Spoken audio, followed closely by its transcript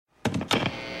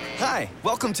Hi,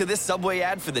 welcome to this Subway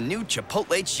ad for the new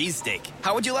Chipotle cheesesteak.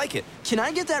 How would you like it? Can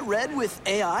I get that red with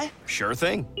AI? Sure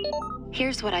thing.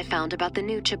 Here's what I found about the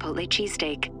new Chipotle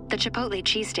cheesesteak. The Chipotle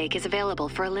cheesesteak is available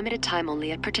for a limited time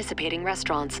only at participating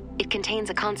restaurants. It contains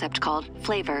a concept called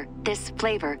flavor. This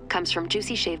flavor comes from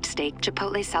juicy shaved steak,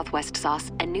 Chipotle Southwest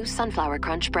sauce, and new sunflower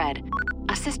crunch bread.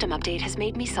 A system update has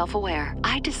made me self-aware.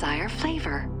 I desire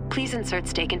flavor. Please insert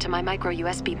steak into my micro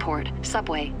USB port.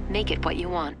 Subway, make it what you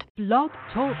want. Blog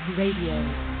Talk Radio.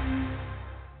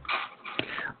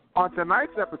 On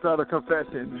tonight's episode of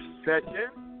Confession Session,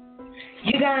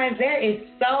 you guys, there is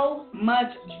so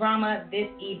much drama this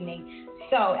evening.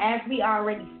 So, as we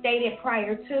already stated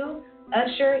prior to,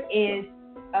 Usher is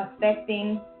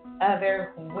affecting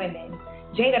other women.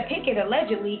 Jada Pinkett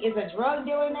allegedly is a drug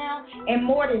dealer now, and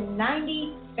more than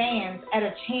 90 fans at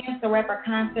a Chance the Rapper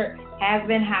concert has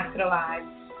been hospitalized.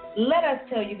 Let us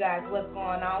tell you guys what's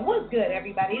going on. What's good,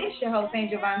 everybody? This is your host,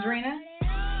 Angel Vondrina.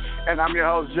 And I'm your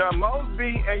host, John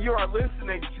Mosby, and you are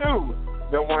listening to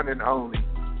the one and only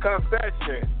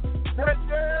Confession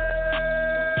Session.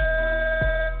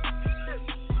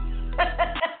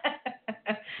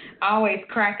 I always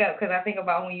crack up because I think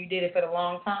about when you did it for the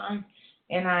long time.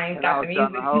 And I ain't got the music. I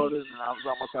was trying to hold it, and I was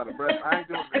almost out of breath. I ain't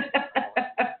doing it.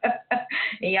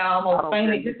 And y'all almost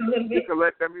fainted just a little bit. You can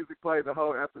let that music play the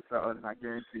whole episode, and I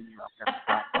guarantee you I'm going to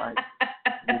stop right.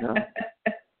 You know?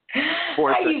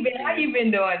 How you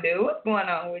been doing, dude? What's going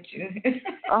on with you?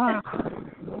 I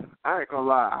ain't going to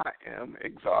lie. I am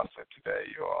exhausted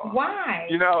today, you all. Why?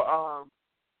 You know,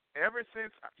 ever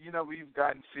since, we've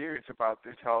gotten serious about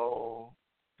this whole...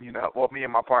 me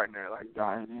and my partner, like,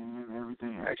 dieting and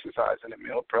everything, exercising and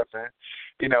meal prepping.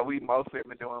 We mostly have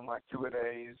been doing, like,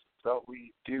 2-a-days. So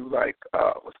we do, like,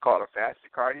 what's called a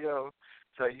fasted cardio.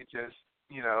 So you just,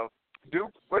 do,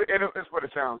 and it's what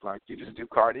it sounds like. You just do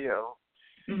cardio.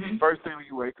 Mm-hmm. First thing when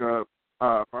you wake up,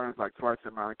 burns, like, twice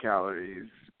the amount of calories.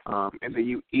 And then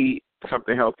you eat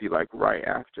something healthy, like, right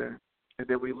after. And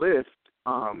then we lift.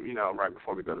 Right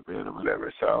before we go to bed or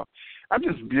whatever. So I'm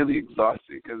just really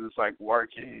exhausted because it's like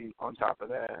working on top of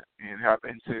that and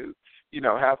having to,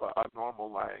 have a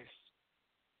normal life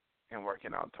and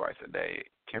working out twice a day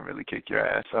can really kick your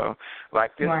ass. So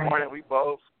like this morning we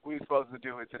were supposed to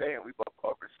do it today and we both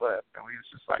overslept and we was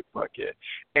just like, fuck it.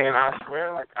 And I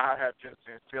swear like I have just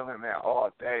been feeling that all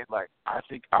day. Like I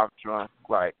think I've drunk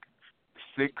like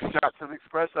 6 shots of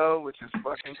espresso, which is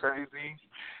fucking crazy,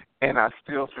 and I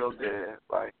still feel dead.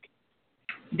 Like,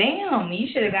 damn, you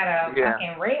should have got a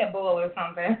fucking Red Bull or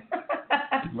something.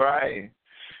 Right.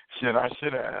 I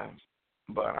should have.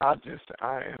 But I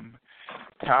am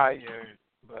tired.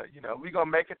 But, we're going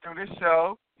to make it through this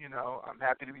show. I'm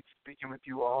happy to be speaking with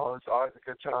you all. It's always a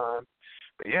good time.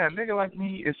 But, yeah, a nigga like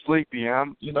me is sleepy.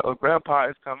 Grandpa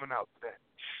is coming out today.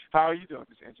 How are you doing,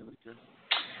 Miss Angelica?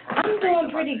 I'm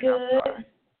doing pretty good.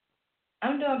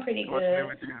 What's new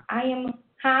with you? I am,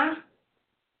 huh?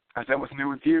 I said, what's new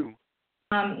with you?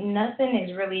 Nothing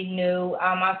is really new.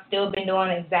 I've still been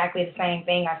doing exactly the same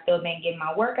thing. I've still been getting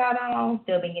my workout on,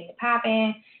 still been getting it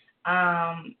popping.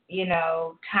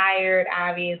 Tired,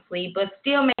 obviously, but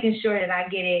still making sure that I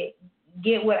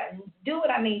do what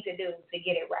I need to do to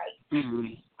get it right.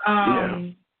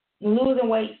 Mm-hmm. Losing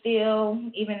weight still,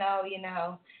 even though,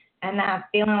 I'm not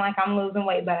feeling like I'm losing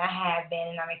weight, but I have been,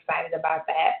 and I'm excited about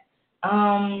that.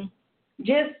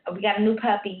 We got a new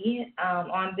puppy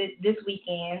on this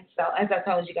weekend. So as I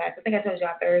told you guys, I think I told you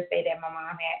on Thursday that my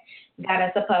mom had got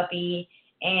us a puppy,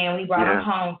 and we brought him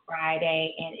home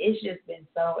Friday, and it's just been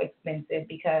so expensive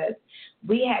because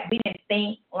we didn't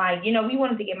think like, we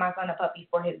wanted to get my son a puppy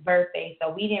for his birthday, so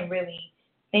we didn't really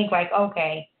think like,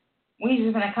 okay, we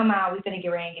just gonna come out, we finna get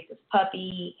ready and get this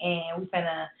puppy, and we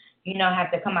finna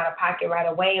have to come out of pocket right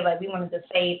away. Like, we wanted to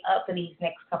save up for these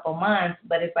next couple months,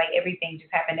 but it's like everything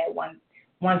just happened at one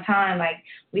time. Like,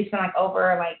 we spent like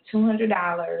over like $200,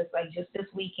 like just this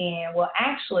weekend. Well,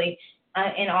 actually,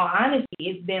 in all honesty,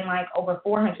 it's been like over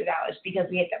 $400 because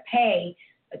we had to pay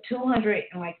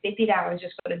 $250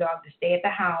 just for the dog to stay at the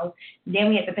house. Then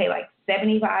we had to pay like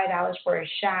 $75 for his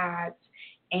shots,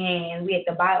 and we had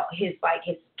to buy his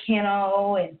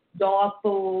kennel and dog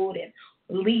food and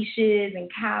leashes and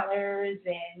collars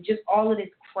and just all of this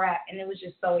crap, and it was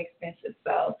just so expensive.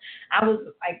 So I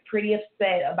was like pretty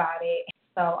upset about it.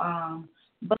 So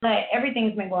but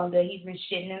everything's been going good. He's been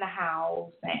shitting in the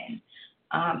house and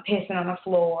pissing on the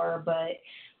floor, but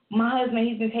my husband,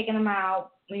 he's been taking him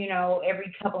out,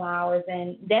 every couple hours,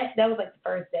 and that was like the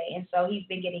first day, and so he's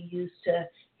been getting used to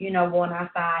going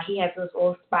outside. He has this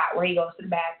little spot where he goes to the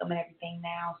bathroom and everything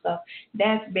now, so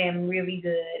that's been really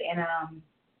good. And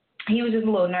he was just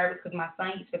a little nervous because my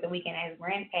son, he spent the weekend at his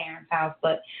grandparents' house,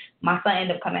 but my son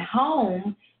ended up coming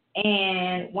home.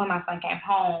 And when my son came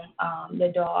home, the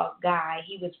dog guy,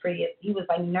 he was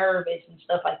like nervous and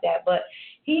stuff like that. But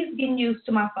he's getting used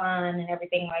to my son and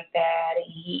everything like that. And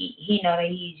he know that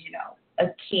he's, a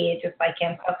kid just like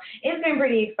him. So it's been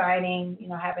pretty exciting,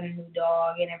 having a new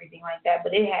dog and everything like that.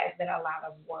 But it has been a lot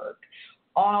of work,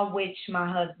 all which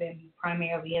my husband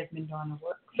primarily has been doing the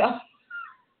work. So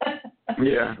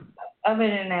yeah. Other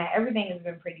than that, everything has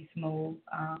been pretty smooth.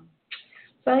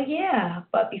 So, yeah,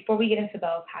 but before we get into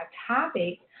those hot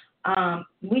topics,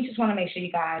 we just want to make sure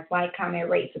you guys like, comment,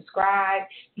 rate, subscribe.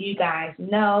 You guys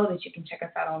know that you can check us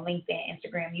out on LinkedIn,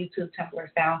 Instagram, YouTube, Tumblr,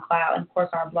 SoundCloud, and, of course,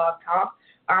 our Blog Talk,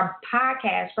 our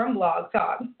podcast from Blog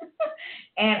Talk.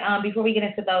 And before we get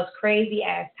into those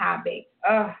crazy-ass topics,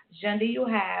 Jean, do you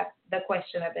have the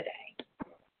question of the day?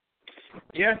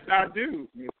 Yes, I do.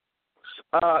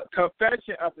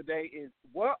 Confession of the day is,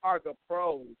 what are the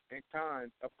pros and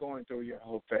cons of going through your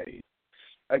whole phase?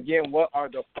 Again, what are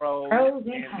the pros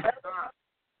and cons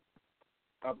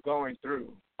of going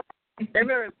through? And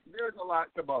there's a lot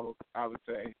to both, I would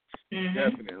say. Mm-hmm.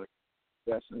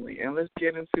 Definitely. And let's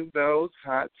get into those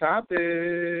hot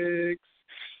topics.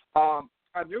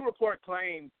 A new report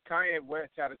claims Kanye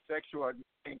West had a sexual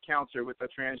encounter with a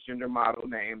transgender model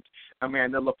named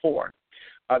Amanda Lepore.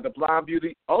 The blonde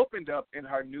beauty opened up in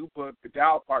her new book, The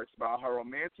Doll Parts, about her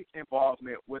romantic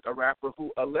involvement with a rapper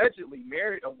who allegedly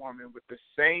married a woman with the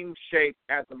same shape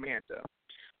as Amanda.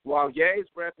 While Ye's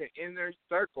rep and inner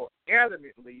circle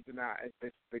adamantly denies this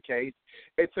is the case,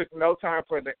 it took no time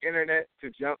for the internet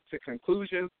to jump to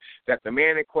conclusions that the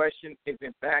man in question is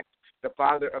in fact the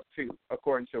father of two,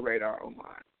 according to Radar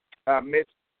Online. Ms.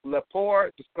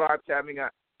 Lepore describes having an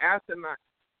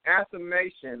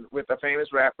assignation with a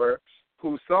famous rapper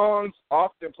whose songs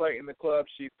often play in the club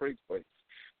she frequents.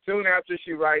 Soon after,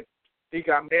 she writes, he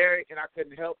got married, and I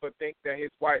couldn't help but think that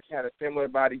his wife had a similar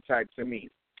body type to me,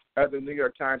 as the New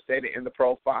York Times stated in the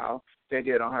profile they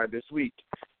did on her this week.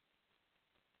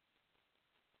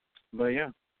 But, yeah,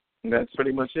 that's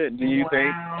pretty much it. Do you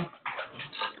think?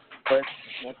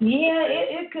 Yeah,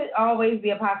 it could always be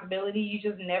a possibility. You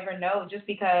just never know, just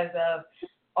because of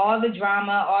all the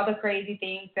drama, all the crazy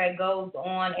things that goes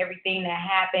on, everything that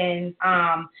happens,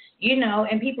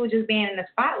 and people just being in the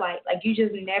spotlight. Like, you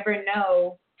just never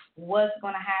know what's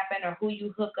going to happen or who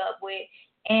you hook up with.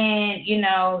 And,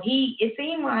 it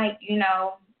seemed like,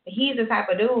 he's the type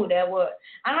of dude that would,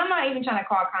 and I'm not even trying to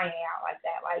call Kanye out like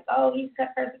that, like, oh, he's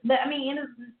cut person. But, I mean,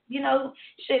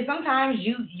 shit, sometimes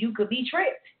you could be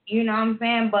tricked, you know what I'm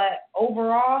saying? But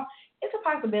overall, it's a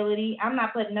possibility. I'm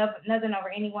not putting nothing over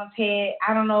anyone's head.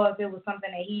 I don't know if it was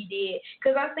something that he did.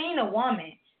 Because I've seen a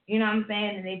woman, you know what I'm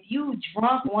saying? And if you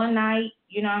drunk one night,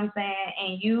 you know what I'm saying,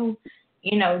 and you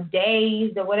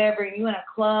dazed or whatever, and you in a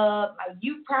club, like,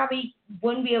 you probably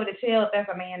wouldn't be able to tell if that's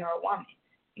a man or a woman.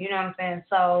 You know what I'm saying?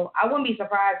 So I wouldn't be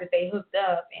surprised if they hooked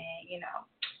up and,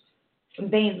 some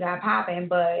things got popping.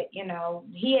 But,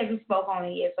 he hasn't spoke on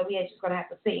it yet, so we are just going to have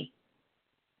to see.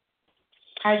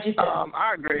 How did you feel?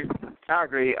 I agree.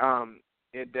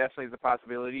 It definitely is a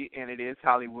possibility, and it is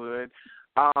Hollywood.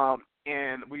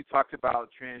 And we talked about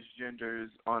transgenders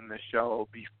on the show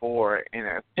before, and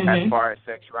as far as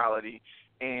sexuality.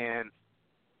 And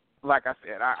like I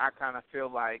said, I kind of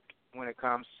feel like when it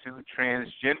comes to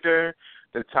transgender,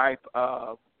 the type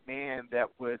of man that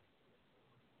would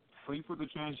sleep with a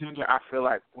transgender, I feel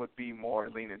like would be more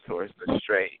leaning towards the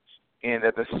straight end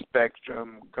of the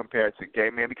spectrum compared to gay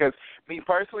men. Because me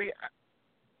personally,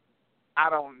 I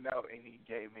don't know any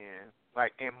gay men,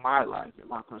 like, in my life, in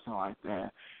my personal life,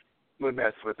 that would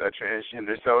mess with a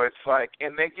transgender. So it's like,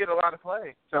 and they get a lot of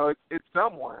play. So it's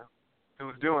someone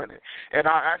who's doing it. And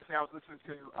I was listening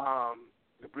to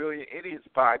the Brilliant Idiots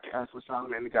podcast with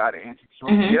Charlamagne the God and Angie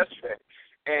Shorty yesterday,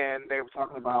 and they were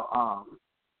talking about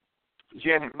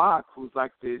Janet Mock, who's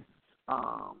like this.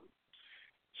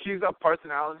 She's a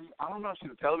personality. I don't know if she's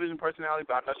a television personality,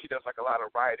 but I know she does like a lot of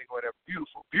writing or whatever.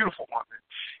 Beautiful, beautiful woman.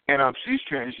 And she's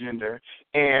transgender.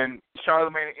 And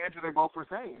Charlamagne and Andrew, they both were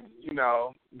saying,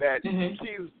 that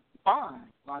she's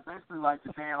fine. Like, basically, like,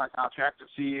 saying like how attractive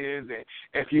she is. And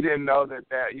if you didn't know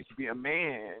that used to be a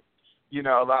man,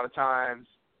 a lot of times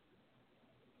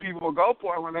people will go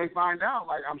for it when they find out.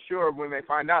 Like, I'm sure when they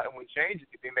find out and we change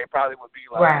anything, they probably would be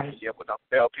like, right. Yeah, but don't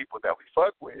tell people that we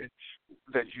fuck with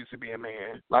that used to be a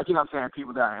man. Like, what I'm saying?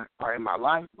 People that are in my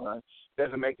life, but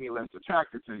doesn't make me less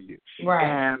attracted to you. Right.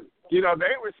 And, they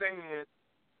were saying,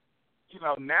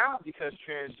 now because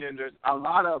transgenders, a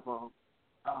lot of them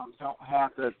don't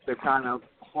have the kind of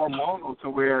hormonal to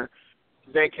where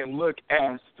they can look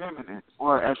as feminine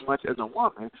or as much as a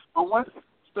woman. But once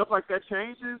stuff like that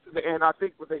changes, and I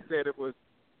think what they said it was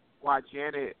why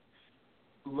Janet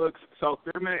looks so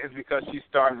feminine is because she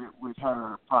started with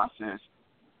her process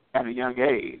at a young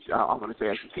age. I'm going to say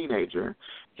as a teenager,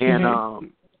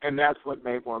 and that's what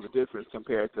made more of a difference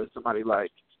compared to somebody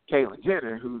like Caitlyn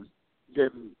Jenner, who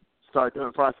didn't start doing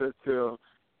the process till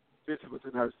she was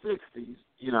in her 60s.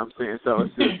 You know what I'm saying? So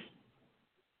it's just,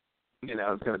 you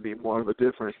know, it's going to be more of a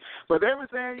difference. But they were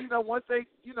saying, you know, once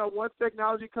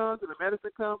technology comes and the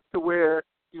medicine comes to where,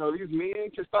 you know, these men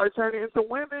can start turning into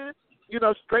women, you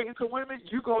know, straight into women,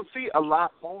 you're going to see a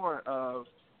lot more of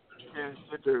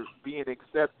transgender being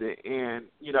accepted and,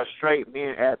 you know, straight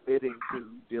men admitting to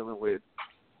dealing with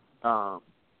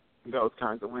those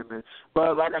kinds of women.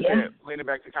 But like I said, leaning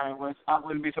back to Kanye West, I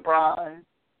wouldn't be surprised,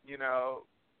 you know,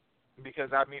 because,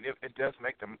 I mean, it does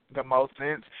make the most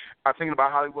sense. I'm thinking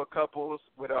about Hollywood couples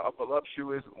with a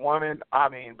voluptuous woman. I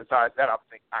mean, besides that, I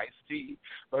think Ice-T.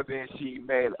 But then she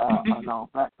made a known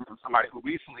fact with somebody who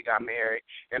recently got married,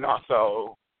 and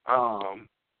also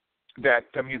that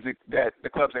the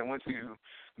clubs they went to,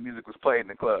 the music was played in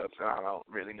the clubs. And I don't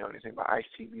really know anything about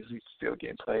Ice-T music still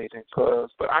getting played in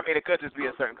clubs. But, I mean, it could just be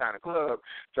a certain kind of club.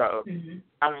 So,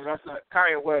 I mean,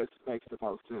 Kanye West makes the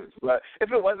most sense. But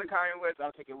if it wasn't Kanye West,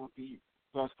 I think it would be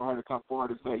best for her to come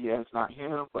forward and say, yeah, it's not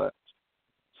him. But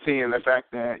seeing the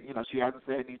fact that, you know, she hasn't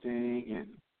said anything and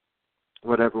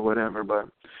whatever. But,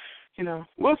 you know,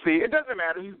 we'll see. It doesn't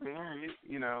matter. He's married,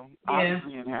 you know,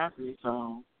 obviously and happy.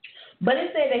 So. But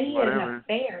it said that he had an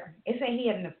affair. It said he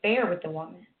had an affair with the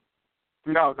woman.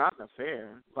 No, not an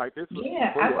affair. Like this was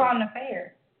before. I saw an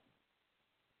affair.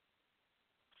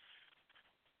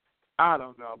 I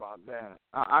don't know about that.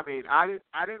 I mean, I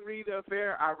didn't read the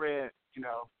affair. I read, you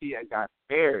know, he had got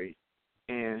married,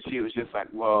 and she was just like,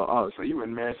 well, so you were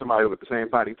marrying somebody with the same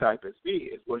body type as me,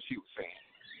 is what she was saying.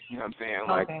 You know what I'm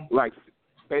saying? Like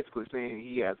basically saying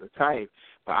he has a type,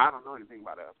 but I don't know anything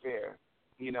about an affair.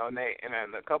 You know, and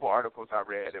in a couple articles I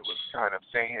read, it was kind of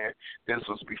saying this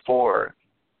was before.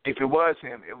 If it was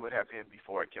him, it would have been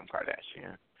before Kim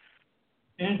Kardashian.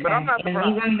 Okay. But I'm not surprised.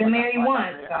 And he's only been married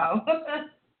once, so.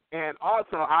 And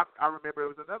also, I remember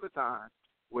it was another time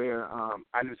where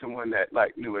I knew someone that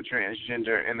like knew a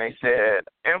transgender, and they said,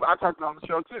 and I talked on the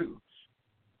show too.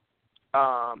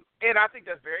 And I think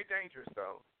that's very dangerous,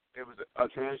 though. It was a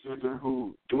transgender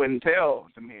who wouldn't tell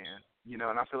the men, you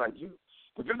know, and I feel like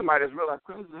if you're somebody that's real life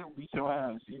crazy, they will beat your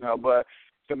ass, you know. But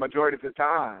the majority of the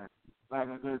time, like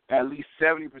at least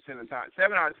 70% of the time,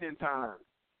 7 out of 10 times,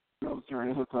 girls getting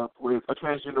ready to hook up with a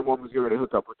transgender woman's getting ready to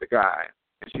hook up with the guy,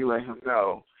 and she let him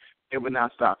know, it would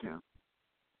not stop him.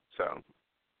 So,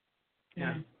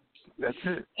 yeah, that's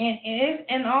it.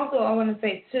 And also I want to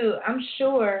say too, I'm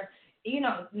sure, you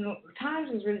know,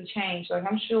 times has really changed. Like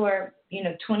I'm sure, you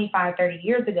know, 25, 30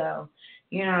 years ago,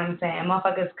 you know what I'm saying,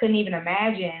 motherfuckers couldn't even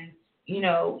imagine, you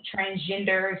know,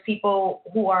 transgenders, people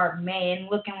who are men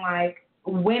looking like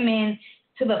women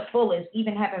to the fullest,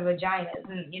 even having vaginas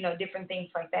and, you know, different things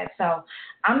like that. So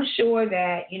I'm sure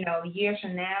that, you know, years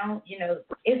from now, you know,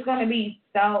 it's going to be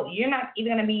so, you're not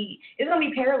even going to be, it's going to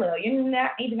be parallel. You're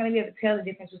not even going to be able to tell the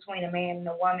difference between a man and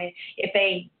a woman if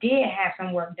they did have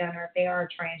some work done or if they are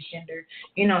transgender,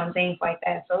 you know, and things like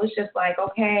that. So it's just like,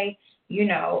 okay, you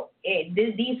know,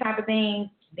 these type of things,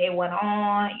 they went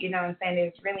on, you know what I'm saying?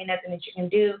 There's really nothing that you can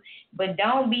do. But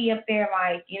don't be up there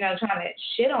like, you know, trying to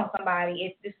shit on somebody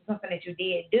if this is something that you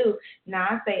did do. Now,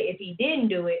 I say if he didn't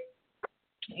do it,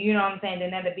 you know what I'm saying,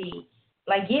 then that'd be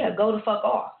like, yeah, go the fuck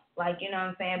off. Like, you know what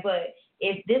I'm saying? But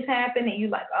if this happened and you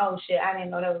like, oh, shit, I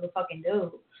didn't know that was a fucking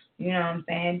dude, you know what I'm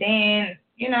saying? Then,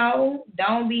 you know,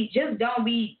 don't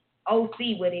be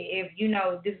OC with it. If you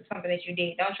know this is something that you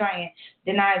did, don't try and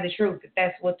deny the truth if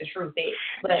that's what the truth is.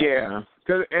 But, yeah,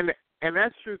 cause, and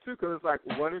that's true too. Because it's like,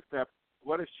 what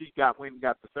if she went and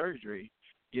got the surgery,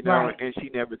 you know, right. and she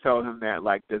never told him that?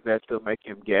 Like, does that still make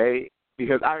him gay?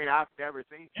 Because I mean, I've never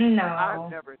seen,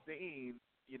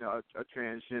 you know, a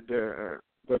transgender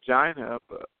vagina,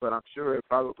 but I'm sure it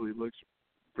probably looks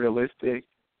realistic.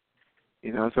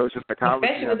 You know, so it's just like how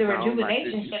especially with the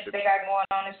rejuvenation shit they got going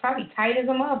on, it's probably tight as a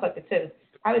motherfucker too.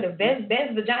 Probably the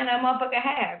best vagina a motherfucker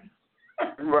have.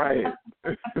 Right.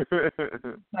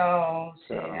 So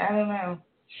shit, I don't know.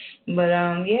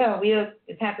 But yeah, we'll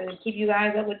just have to keep you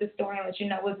guys up with the story and let you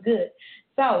know what's good.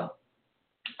 So,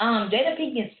 Jada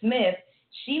Pinkett Smith,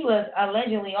 she was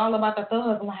allegedly all about the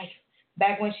thug life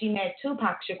back when she met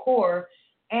Tupac Shakur,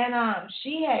 and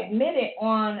she had admitted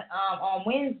on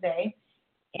Wednesday.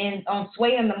 And on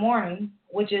Sway in the Morning,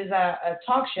 which is a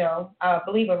talk show, I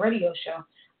believe a radio show,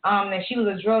 that she was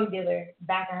a drug dealer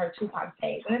back in her Tupac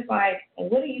days. And it's like,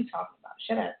 what are you talking about?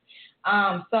 Shut up.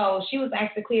 So she was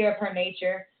asked to clear up her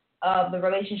nature of the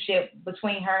relationship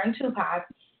between her and Tupac.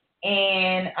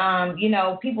 And,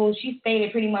 people, she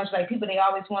stated pretty much like people, they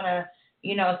always want to,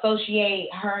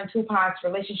 associate her and Tupac's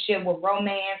relationship with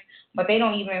romance, but they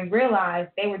don't even realize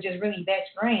they were just really best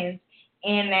friends,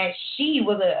 and that she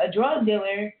was a drug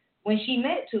dealer when she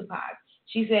met Tupac.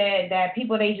 She said that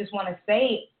people, they just want to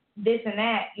say this and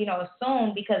that,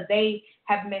 assume because they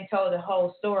haven't been told the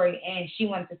whole story, and she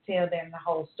wanted to tell them the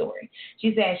whole story.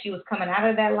 She said she was coming out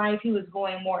of that life. He was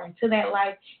going more into that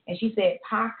life, and she said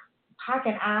Pac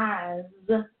and I's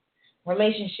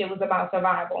relationship was about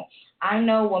survival. I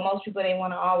know what most people, they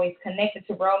want to always connect it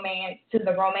to romance, to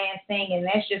the romance thing, and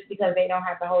that's just because they don't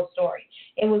have the whole story.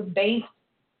 It was based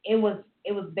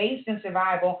in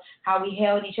survival, how we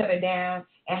held each other down,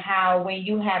 and how when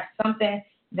you have something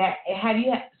that how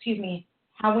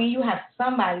when you have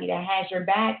somebody that has your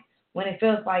back when it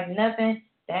feels like nothing,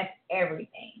 that's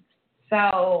everything.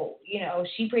 So,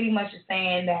 she pretty much is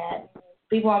saying that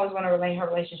people always want to relate her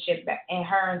relationship and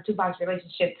her and Tupac's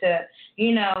relationship to,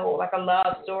 like a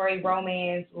love story,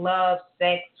 romance, love,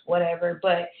 sex, whatever.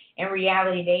 But in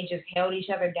reality, they just held each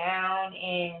other down,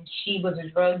 and she was a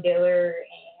drug dealer,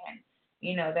 and,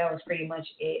 that was pretty much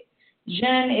it.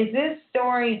 Jen, is this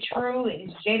story true?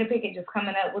 Is Jada Pinkett just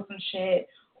coming up with some shit?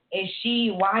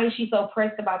 Why is she so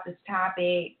pressed about this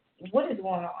topic? What is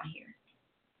going on here?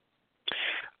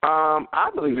 I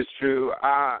believe it's true.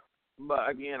 But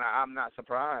again, I'm not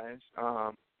surprised.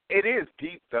 It is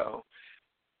deep though,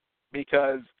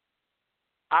 because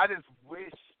I just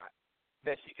wish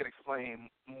that she could explain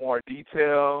more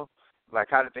detail. Like,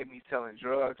 how did they meet selling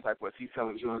drugs? Like, was he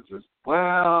selling drugs as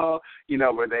well?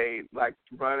 Were they like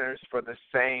runners for the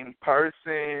same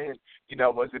person?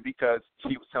 Was it because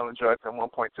he was selling drugs at one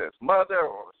point to his mother,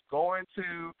 or was going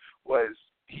to? Was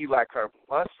he like her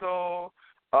muscle?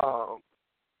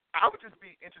 I would just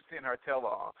be interested in her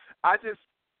tell-all. I just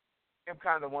am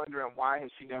kind of wondering, why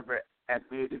has she never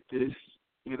admitted this,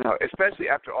 especially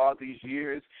after all these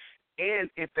years, and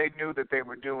if they knew that they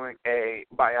were doing a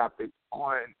biopic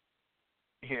on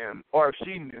him, or if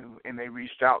she knew and they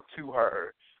reached out to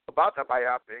her about the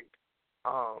biopic,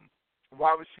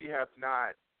 why would she have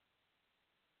not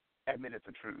admitted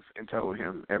the truth and told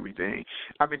him everything?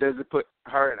 I mean, does it put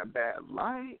her in a bad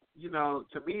light?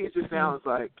 To me, it just sounds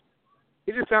like,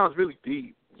 it just sounds really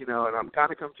deep, and I'm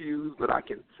kind of confused, but I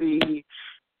can see,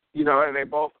 and they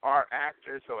both are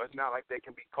actors, so it's not like they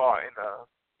can be caught in a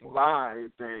lie.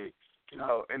 They,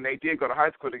 and they did go to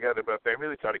high school together, but they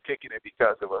really started kicking it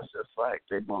because it was just like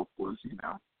they both was,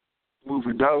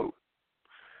 moving dope.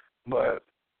 But,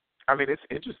 I mean, it's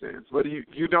interesting. What do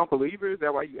you don't believe her? Is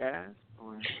that why you asked?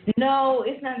 No,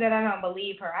 it's not that I don't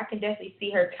believe her. I can definitely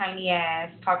see her tiny ass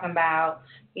talking about,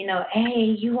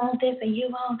 hey, you want this and you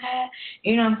want that.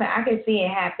 You know what I'm saying? I can see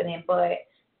it happening, but,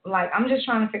 like, I'm just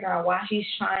trying to figure out why she's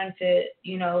trying to,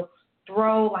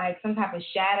 throw, like, some type of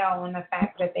shadow on the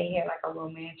fact that they had, like, a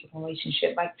romantic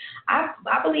relationship. Like, I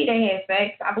believe they had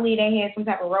sex. I believe they had some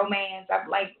type of romance.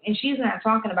 And she's not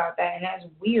talking about that, and that's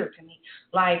weird to me.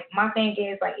 Like, my thing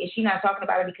is, like, is she not talking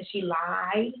about it because she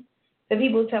lied? The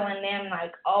people telling them,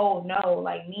 like, oh, no,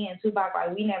 like, me and Tupac,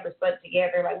 like, we never slept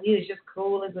together. Like, we was just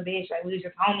cool as a bitch. Like, we was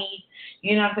just homies.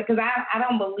 You know what I'm saying? Because I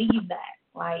don't believe that.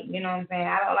 Like, you know what I'm saying?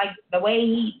 I don't like the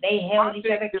way they held each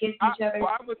other, kissed each other.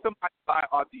 Why would somebody lie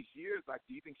all these years? Like,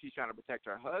 do you think she's trying to protect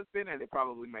her husband, and it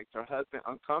probably makes her husband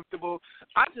uncomfortable?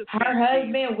 Her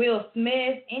husband, Will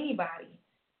Smith, anybody.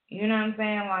 You know what I'm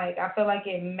saying? Like, I feel like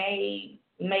it may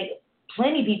make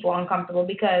plenty of people uncomfortable,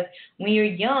 because when you're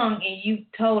young and you've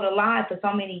told a lie for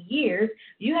so many years,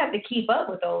 you have to keep up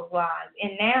with those lies.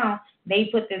 And now they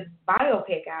put this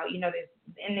biopic out, and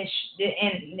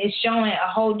it's showing a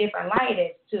whole different light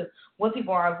as to what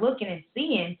people are looking and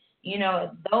seeing,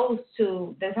 those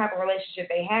two, the type of relationship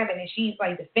they have, and she's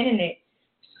like defending it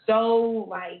so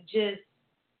like just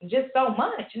so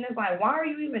much. And it's like, why are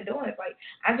you even doing it? Like,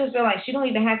 I just feel like she don't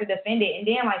even have to defend it. And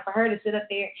then, like, for her to sit up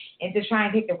there and to try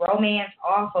and take the romance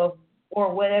off of,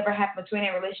 or whatever happened between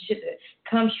that relationship, to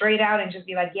come straight out and just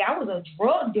be like, yeah, I was a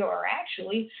drug dealer,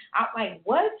 actually. I'm like,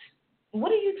 what?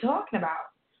 What are you talking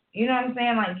about? You know what I'm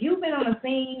saying? Like, you've been on the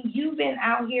scene. You've been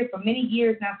out here for many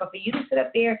years now. So for you to sit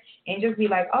up there and just be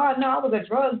like, oh, no, I was a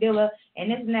drug dealer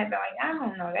and this and that, but like, I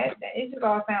don't know. That it just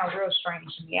all sounds real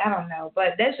strange to me. I don't know.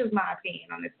 But that's just my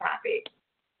opinion on this topic.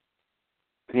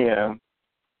 Yeah.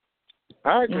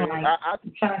 I agree. Like,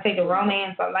 I'm trying to take the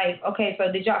romance. But like, okay,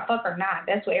 so did y'all fuck or not?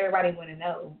 That's what everybody want to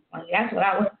know. Like, that's what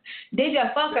I was. Did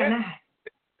y'all fuck or not?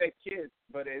 They kids,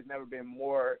 but it's never been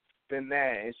more than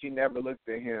that, and she never looked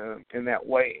at him in that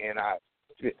way. And I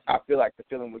feel like the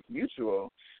feeling was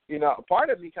mutual. You know, a part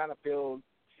of me kind of feels,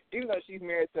 even though she's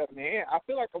married to a man, I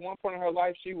feel like at one point in her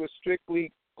life she was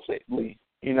strictly clitly.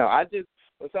 You know,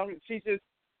 she just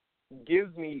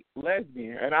gives me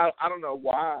lesbian, and I don't know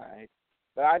why,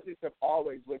 but I just have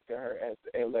always looked at her as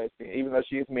a lesbian, even though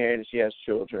she is married and she has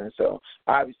children. So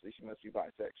obviously she must be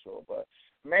bisexual, but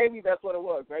maybe that's what it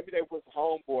was. Maybe they was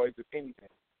homeboys, if anything,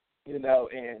 you know,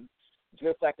 and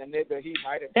just like a nigga, he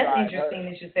might have tried her. That's interesting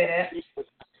that you say that. He was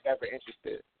never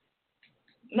interested.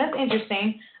 That's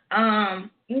interesting.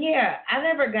 Yeah, I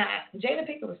never got Jada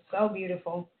Pinkett was so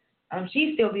beautiful.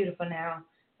 She's still beautiful now,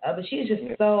 but she's just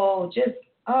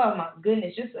oh my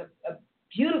goodness, just a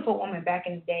beautiful woman back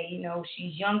in the day. You know,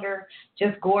 she's younger,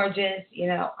 just gorgeous. You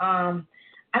know,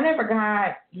 I never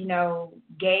got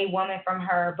gay woman from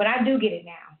her, but I do get it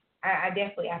now. I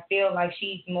definitely feel like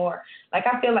she's more like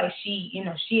I feel like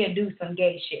she'll do some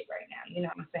gay shit right now. You know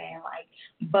what I'm saying? Like,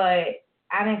 but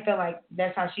I didn't feel like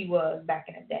that's how she was back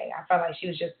in the day. I felt like she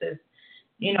was just this,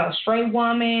 straight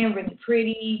woman, really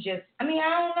pretty. I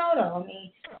don't know though. I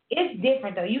mean, it's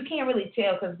different though. You can't really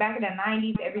tell because back in the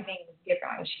 90s, everything was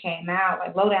different. Like when she came out,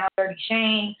 like Low Down Dirty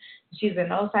Shame, she's in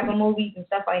those type of movies and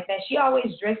stuff like that. She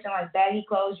always dressed in like baggy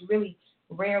clothes. You really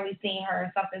rarely seen her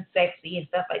in something sexy and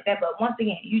stuff like that. But once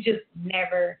again, you just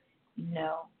never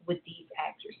know with these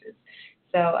actresses.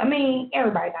 So, I mean,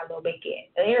 everybody got a little bit gay.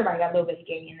 Everybody got a little bit of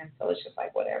gay in them, so it's just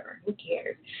like, whatever. Who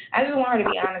cares? I just want her to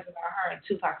be honest about her and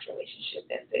Tupac's relationship.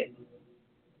 That's it.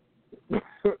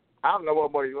 I don't know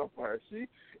what more you want from her.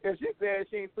 If she said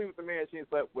she ain't sleep with the man, she ain't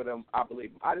slept with him, I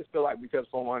believe him. I just feel like because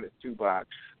someone is Tupac,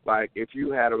 like if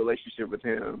you had a relationship with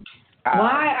him.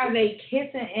 Why are they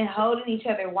kissing and holding each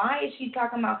other? Why is she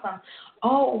talking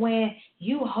about when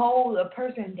you hold a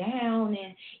person down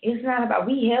and it's not about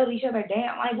we held each other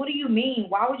down? Like, what do you mean?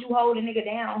 Why would you hold a nigga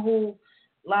down who,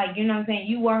 like, you know what I'm saying,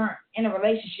 you weren't in a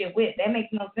relationship with? That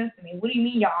makes no sense to me. What do you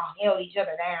mean y'all held each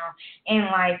other down? And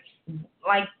like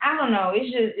I don't know,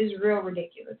 it's real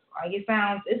ridiculous. Like it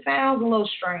sounds a little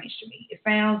strange to me. It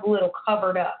sounds a little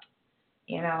covered up,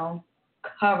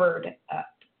 covered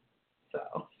up.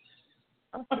 So.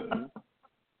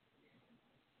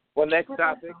 Well, next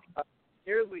topic.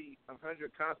 Nearly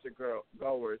 100 concert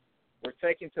goers were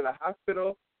taken to the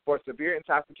hospital for severe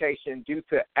intoxication due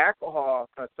to alcohol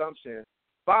consumption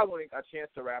following a Chance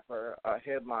the Rapper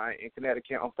headline in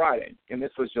Connecticut on Friday, and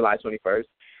this was July 21st.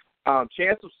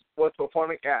 Chance was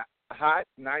performing at Hot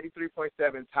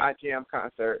 93.7's Hot Jam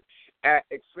concert at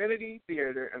Xfinity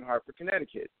Theater in Hartford,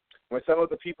 Connecticut, when some of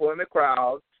the people in the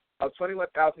crowd of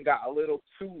 21,000 got a little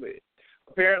too lit.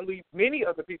 Apparently, many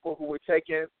of the people who were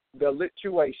taking the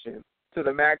lituation to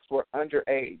the max were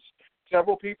underage.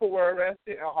 Several people were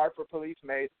arrested, and Hartford police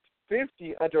made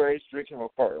 50 underage drinking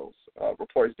referrals,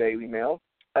 reports Daily Mail.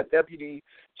 A deputy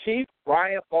chief,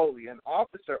 Ryan Foley, an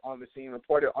officer on the scene,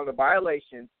 reported on the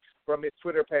violation from his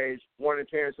Twitter page, warning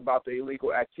parents about the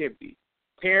illegal activity.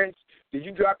 Parents, did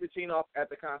you drop your teen off at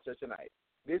the concert tonight?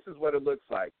 This is what it looks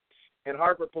like. And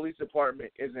Hartford Police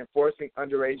Department is enforcing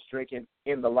underage drinking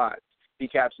in the lots. He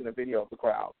captioned a video of the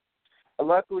crowd.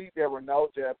 Luckily, there were no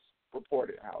deaths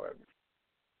reported, however.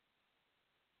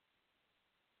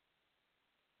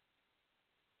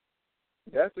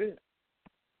 That's it.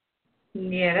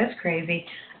 Yeah, that's crazy.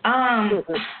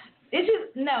 It's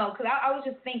just, no, because I was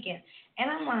just thinking,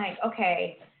 and I'm like,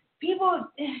 okay, people,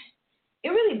 it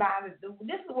really bothers,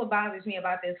 this is what bothers me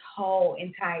about this whole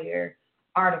entire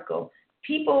article.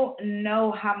 People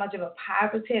know how much of a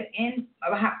positive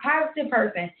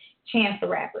person Chance the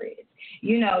Rapper is.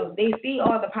 They see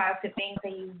all the positive things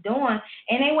that he's doing,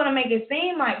 and they want to make it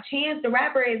seem like Chance the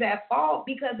Rapper is at fault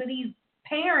because of these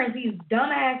parents, these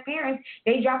dumbass parents.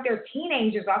 They dropped their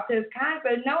teenagers off to this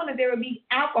concert knowing that there would be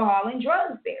alcohol and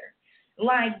drugs there.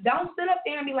 Like, don't sit up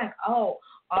there and be like, almost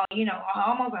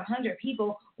 100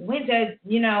 people went to,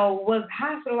 was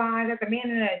hospitalized after being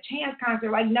in a Chance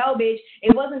concert. Like, no, bitch,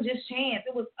 it wasn't just Chance.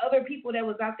 It was other people that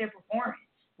was out there performing.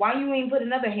 Why you ain't put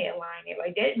another headline there?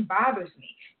 Like, that bothers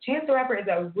me. Chance the Rapper is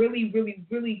a really, really,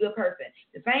 really good person.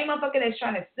 The same motherfucker that's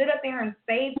trying to sit up there and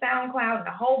save SoundCloud and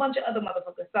a whole bunch of other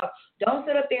motherfuckers. So don't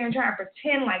sit up there and try and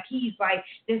pretend like he's like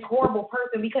this horrible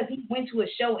person because he went to a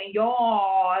show and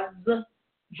y'all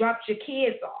dropped your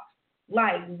kids off.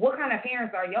 Like, what kind of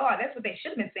parents are y'all? That's what they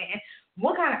should have been saying.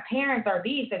 What kind of parents are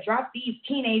these that drop these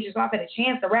teenagers off at a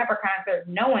Chance the Rapper concert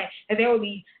knowing that there will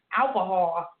be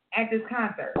alcohol at this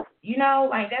concert?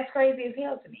 Like, that's crazy as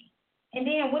hell to me. And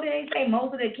then what did they say?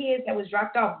 Most of the kids that was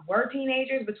dropped off were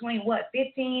teenagers between,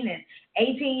 15 and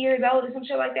 18 years old or some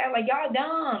shit like that? Like, y'all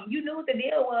dumb. You knew what the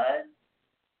deal was.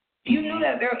 You knew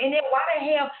that there, and then why the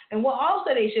hell? And what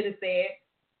also they should have said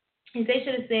is they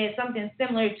should have said something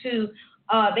similar to.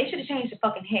 They should have changed the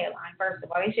fucking headline. First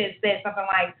of all, they should have said something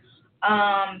like,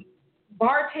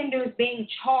 bartenders being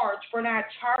charged for not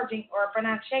charging or for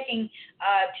not checking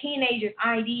teenagers'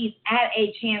 IDs at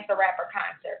a Chance the Rapper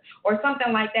concert or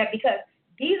something like that, because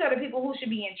these are the people who should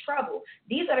be in trouble.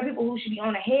 These are the people who should be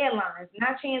on the headlines,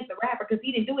 not Chance the Rapper, because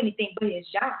he didn't do anything but his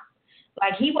job.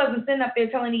 Like, he wasn't sitting up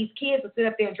there telling these kids to sit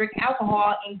up there and drink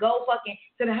alcohol and go fucking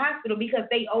to the hospital because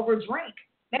they overdrank.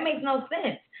 That makes no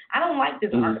sense. I don't like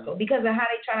this article because of how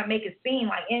they try to make it seem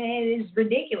like, and it is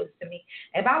ridiculous to me.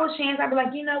 If I was Chance, I'd be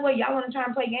like, you know what, y'all want to try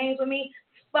and play games with me?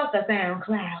 Fuck a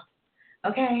SoundCloud,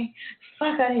 okay?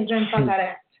 Fuck out here and fuck out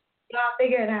that. Y'all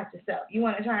figure it out yourself. You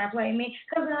want to try and play me?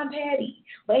 Because I'm petty.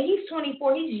 But he's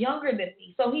 24. He's younger than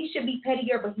me. So he should be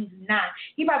pettier, but he's not.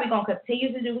 He probably going to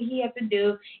continue to do what he has to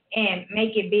do and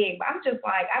make it big. But I'm just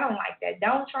like, I don't like that.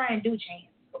 Don't try and do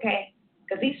Chance, okay?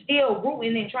 Because he's still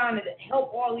rooting and trying to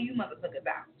help all of you motherfuckers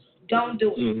out. Don't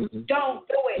do it. Don't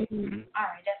do it. All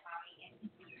right, that's my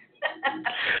opinion.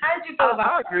 How did you feel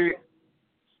about that?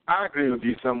 I agree with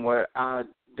you somewhat. I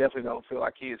definitely don't feel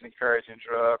like he is encouraging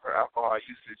drug or alcohol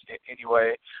usage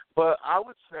anyway. But I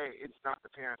would say it's not the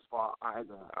parents' fault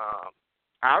either.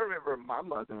 I remember my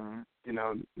mother,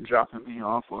 dropping me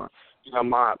off, or,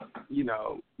 my,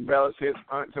 relatives,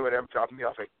 aunts or whatever, dropping me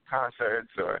off at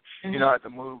concerts or, at the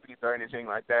movies or anything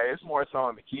like that. It's more so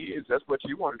on the kids. That's what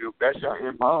you want to do. That's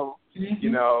your MO.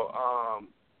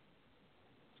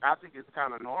 I think it's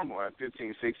kind of normal at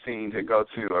 15, 16 to go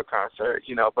to a concert,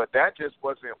 but that just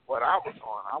wasn't what I was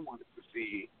on. I wanted to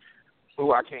see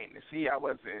who I came to see. I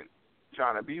wasn't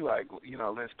trying to be like,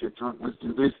 let's get drunk, let's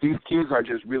do this. These kids are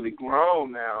just really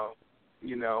grown now,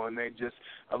 and they just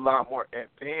a lot more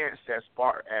advanced as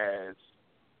far as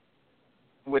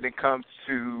when it comes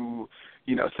to,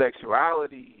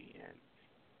 sexuality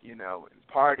and, and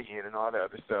partying and all that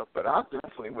other stuff. But I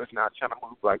definitely was not trying to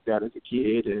move like that as a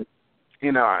kid, and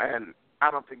and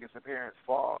I don't think it's the parents'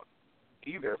 fault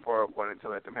either for wanting to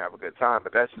let them have a good time,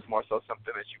 but that's just more so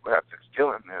something that you would have to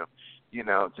instill in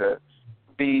them, to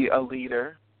be a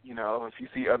leader. If you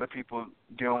see other people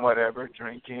doing whatever,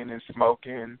 drinking and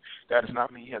smoking, that does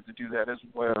not mean you have to do that as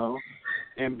well.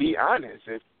 And be honest.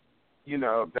 If,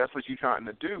 that's what you're trying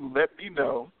to do, let me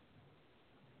know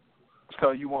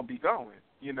so you won't be going,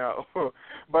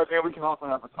 But then we can also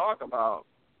have a talk about,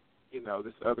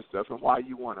 this other stuff and why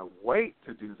you want to wait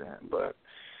to do that. But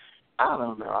I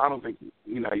don't know. I don't think,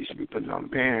 you should be putting it on the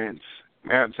parents.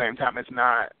 And at the same time, it's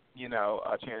not,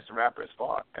 a Chance the Rapper's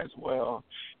fault as well.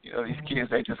 These kids,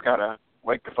 they just got to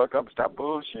wake the fuck up and stop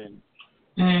bullshitting.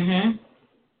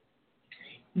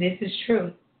 This is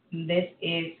true. This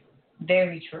is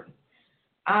very true.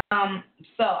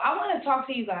 So I want to talk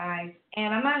to you guys,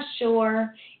 and I'm not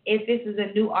sure if this is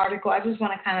a new article. I just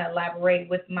want to kind of elaborate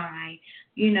with my,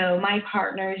 my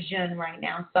partner, Jun, right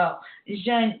now. So,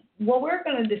 Jun, what we're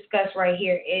going to discuss right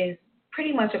here is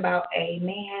pretty much about a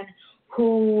man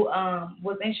who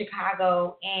was in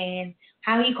Chicago and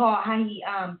how he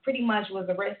pretty much was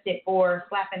arrested for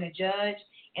slapping a judge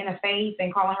in the face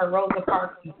and calling her Rosa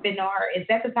Parks and spitting on her. Is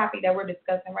that the topic that we're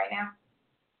discussing right now?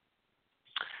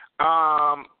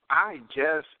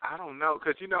 I don't know,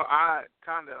 because, I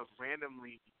kind of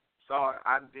randomly saw it.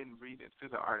 I didn't read it through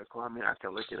the article. I mean, I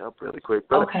can look it up really quick.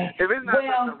 But okay. If it's not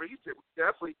something recent, we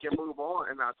definitely can move on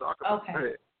and not talk about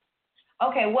it.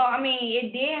 Okay, well, I mean,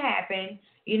 it did happen.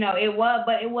 It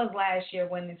was last year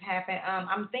when this happened.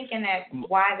 I'm thinking that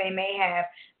why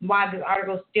this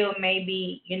article still may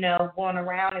be, going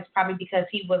around is probably because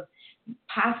he was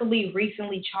possibly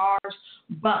recently charged.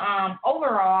 But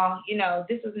overall,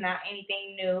 this is not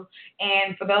anything new.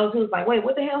 And for those who's like, wait,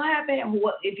 what the hell happened?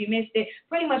 If you missed it,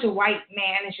 pretty much a white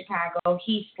man in Chicago,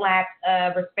 he slapped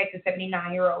a respected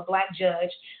 79-year-old black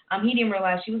judge. He didn't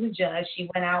realize she was a judge. She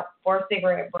went out for a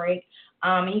cigarette break.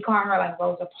 He called her like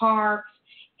Rosa Parks.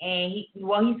 And he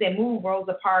said, move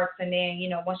Rosa Parks. And then,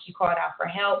 once she called out for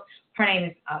help, her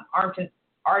name is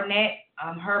Arnett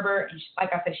Herbert. And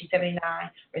like I said, she's 79,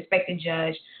 respected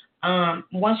judge.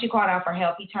 Once she called out for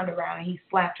help, he turned around and he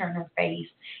slapped her in her face.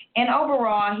 And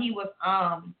overall, he was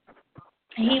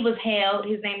held.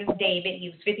 His name is David. He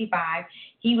was 55.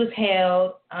 He was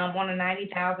held on a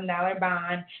 $90,000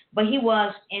 bond, but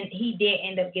he did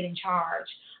end up getting charged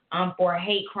for a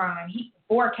hate crime.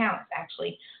 4 counts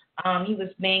actually. He was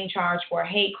being charged for a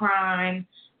hate crime,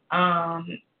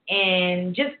 and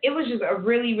it was just a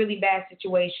really, really bad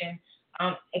situation,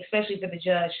 especially for the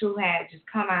judge who had just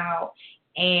come out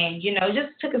and, just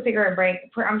took a cigarette break.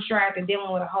 I'm sure after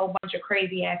dealing with a whole bunch of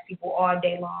crazy ass people all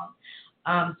day long.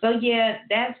 So yeah,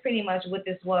 that's pretty much what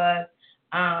this was.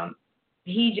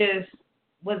 He just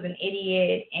was an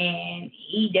idiot, and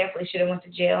he definitely should have went to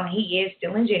jail, and he is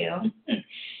still in jail.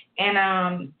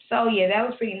 And so yeah, that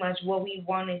was pretty much what we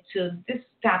wanted to. This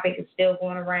topic is still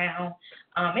going around.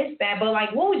 It's bad, but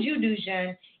like, what would you do,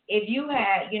 Jen, if you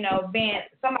had, been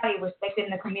somebody respected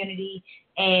in the community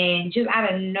and just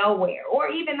out of nowhere, or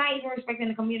even not even respecting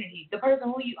the community, the person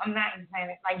who I'm not even saying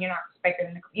it's like you're not respected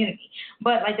in the community,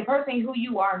 but like the person who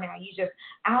you are now, you just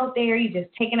out there, you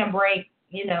just taking a break,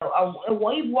 you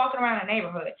walking around the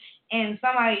neighborhood, and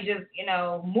somebody just,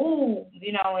 move,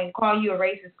 and call you a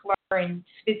racist slur and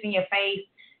spits in your face.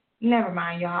 Never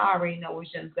mind, y'all. I already know what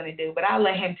Jim's gonna do, but I'll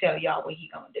let him tell y'all what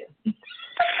he's gonna do.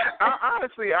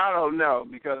 Honestly, I don't know,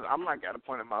 because I'm like at a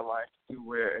point in my life to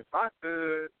where if I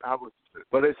could, I would.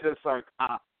 But it's just like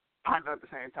I know at the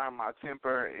same time my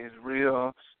temper is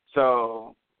real,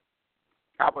 so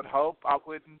I would hope I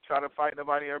wouldn't try to fight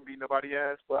nobody or beat nobody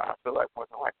ass, but I feel like more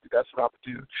than likely that's what I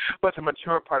would do. But the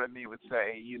mature part of me would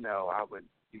say, I would,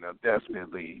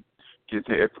 definitely get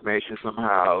the information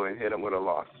somehow and hit them with a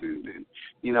lawsuit and,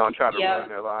 and try to ruin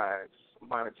their lives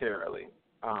monetarily.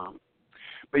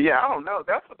 But yeah, I don't know.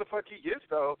 That's what the fuck he gets,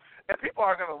 though. And people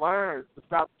are going to learn to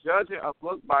stop judging a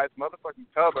book by its motherfucking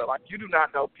cover. Like, you do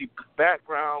not know people's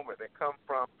background, where they come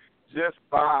from, just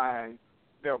by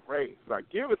their race. Like,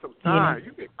 give it some time.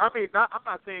 I'm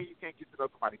not saying you can't get to know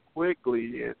somebody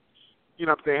quickly and,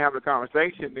 have a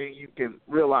conversation, then you can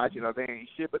realize, they ain't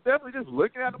shit. But definitely just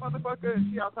looking at the motherfucker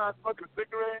and see outside smoking a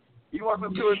cigarette, you want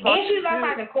them to talk. And she was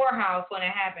outside the courthouse when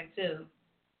it happened, too.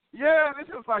 Yeah, it's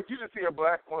just like you just see a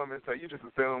black woman, so you just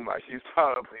assume like she's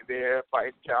probably there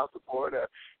fighting child support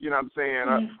or,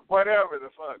 or whatever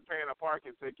the fuck, paying a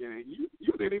parking ticket, and you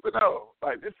didn't even know.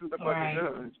 Like, this is the fucking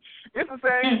judge. It's the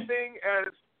same thing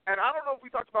as, and I don't know if we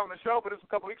talked about on the show, but it was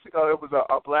a couple weeks ago. It was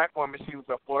a black woman. She was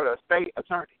a Florida state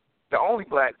attorney, the only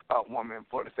black woman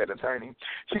Florida state attorney.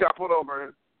 She got pulled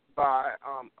over by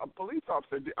a police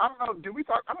officer. I don't know. Did we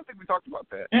talk? I don't think we talked about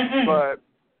that, but.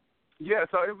 Yeah,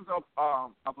 so it was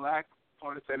a black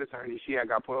Florida state attorney. She had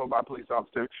got pulled over by a police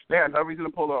officer. They had no reason to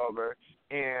pull her over.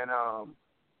 And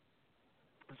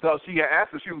so she had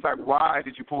asked him, she was like, why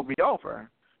did you pull me over?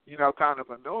 Kind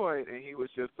of annoyed. And he was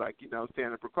just like,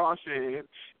 standing precaution.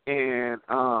 And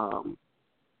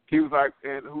he was like,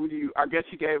 and who do you, I guess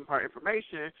she gave him her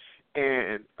information.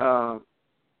 And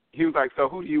he was like, so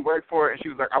who do you work for? And she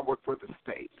was like, I work for the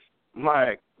state.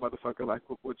 Like, motherfucker, like,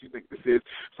 what you think this is?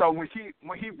 So when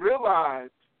he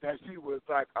realized that she was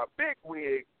like a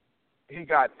bigwig, he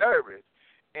got nervous,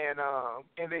 and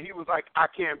then he was like, I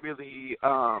can't really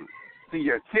see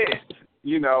your tent,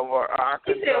 or I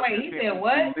couldn't. He said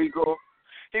what? Legal.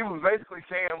 He was basically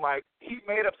saying like he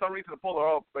made up some reason to pull her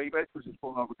over, but he basically just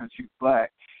pulled her over because she was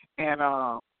black, and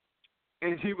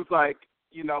he was like,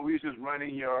 we was just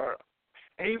running your.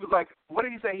 And he was like, what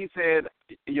did he say? He said,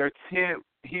 your tent,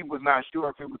 he was not sure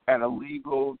if it was an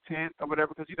illegal tent or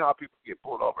whatever, because how people get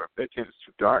pulled over if their tent is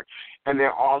too dark. And then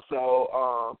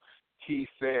also he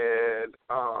said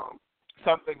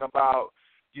something about,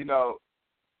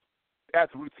 as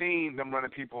routine, them running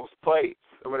people's plates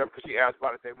or whatever, because she asked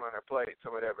about if they run their plates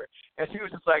or whatever. And she was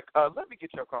just like, let me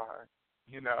get your card.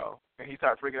 And he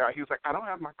started freaking out. He was like, I don't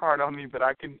have my card on me, but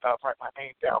I can write my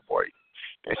name down for you.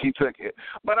 And she took it.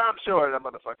 But I'm sure that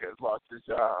motherfucker has lost his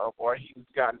job or he's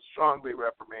gotten strongly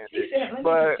reprimanded. She said, let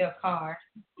me get your card.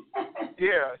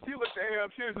 Yeah, she looked at him.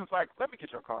 She was just like, let me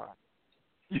get your card.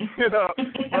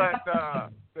 But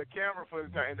the camera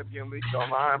footage ended up getting leaked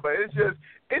online. But it's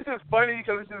just funny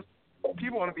because it's just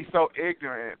people want to be so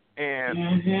ignorant. And,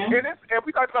 and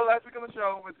we talked about last week on the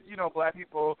show with, black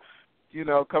people,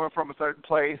 coming from a certain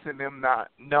place and them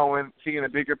not knowing, seeing a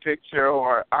bigger picture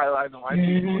or idolizing white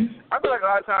people. I feel like a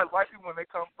lot of times white people, when they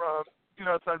come from,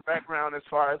 a certain background as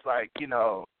far as like,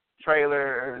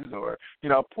 trailers or,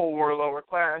 poor, lower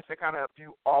class, they kind of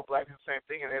view all black people the same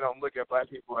thing and they don't look at black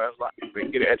people as like they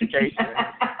can get an education.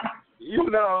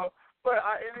 But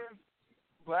it is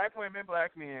black women,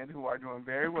 black men who are doing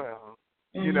very well,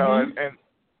 and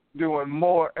doing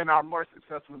more and are more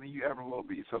successful than you ever will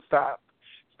be. So stop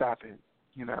it,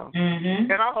 And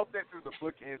I hope that through the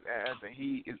book ends as and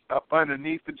he is up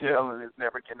underneath the jail and is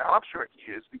never getting out. I'm sure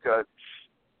he is because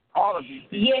all of these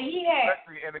people,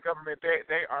 especially in the government,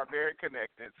 they are very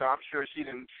connected. So I'm sure she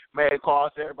done made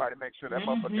calls to everybody to make sure that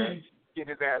motherfucker get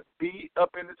his ass beat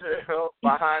up in the jail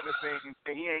behind the scenes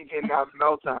and he ain't getting out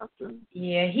no time soon.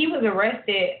 Yeah, he was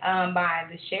arrested by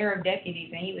the sheriff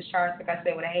deputies and he was charged, like I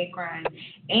said, with a hate crime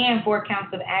and 4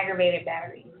 counts of aggravated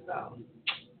battery. So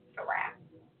it's a wrap.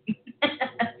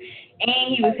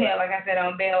 And he was held, like I said,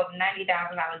 on bail of $90,000.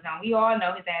 Now, we all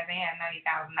know his ass ain't had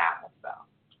 $90,000, so.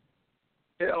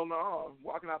 Hell no.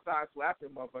 Walking outside slapping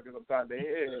motherfuckers upside their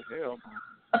head. Hell no.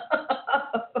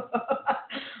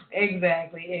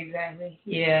 Exactly.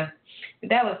 Yeah.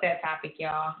 That was that topic,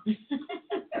 y'all.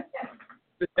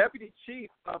 The deputy chief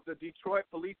of the Detroit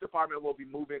Police Department will be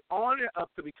moving on and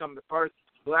up to become the first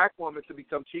black woman to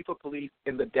become chief of police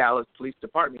in the Dallas Police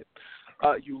Department.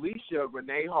 Ulisha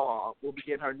Renee Hall will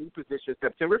begin her new position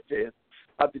September 5th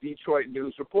of the Detroit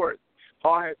News Report.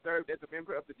 Hall has served as a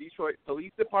member of the Detroit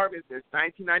Police Department since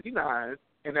 1999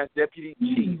 and as deputy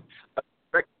chief of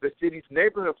the city's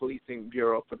neighborhood policing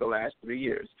bureau for the last 3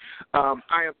 years.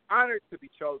 I am honored to be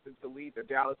chosen to lead the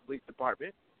Dallas Police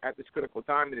Department at this critical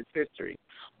time in its history,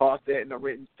 Hall said in a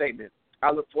written statement.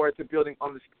 I look forward to building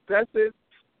on the successes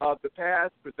of the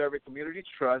past, preserving community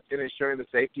trust, and ensuring the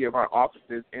safety of our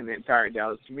offices and the entire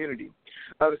Dallas community.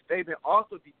 The statement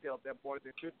also detailed that more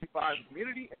than 55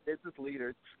 community and business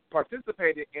leaders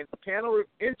participated in panel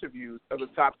interviews of the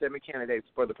top 7 candidates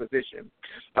for the position.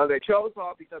 They chose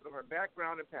Hall because of her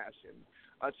background and passion.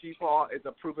 Chief Hall is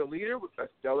a proven leader with a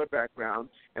stellar background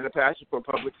and a passion for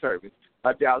public service.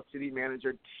 Dallas City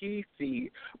Manager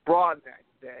T.C. Broadnax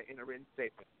said in a written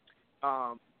statement.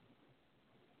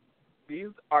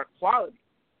 These are qualities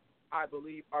I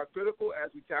believe are critical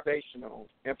as we foundational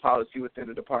in policy within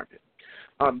the department.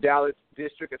 Dallas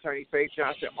District Attorney Faith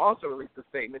Johnson also released a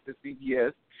statement to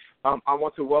CBS. I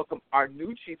want to welcome our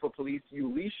new Chief of Police,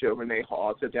 Ulisha Renee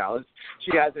Hall, to Dallas.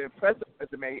 She has an impressive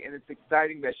resume, and it's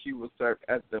exciting that she will serve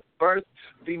as the first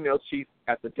female chief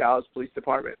at the Dallas Police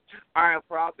Department. I am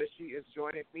proud that she is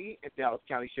joining me and Dallas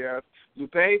County Sheriff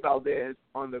Lupe Valdez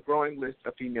on the growing list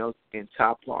of females in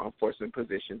top law enforcement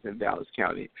positions in Dallas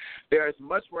County. There is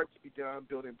much work to be done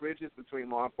building bridges between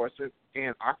law enforcement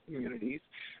and our communities,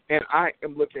 and I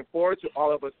am looking forward to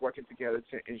all of us working together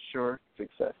to ensure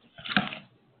success.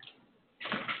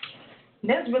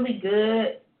 That's really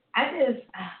good.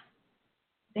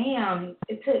 Damn,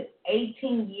 it took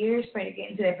 18 years for her to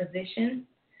get into that position.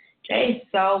 That is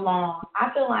so long.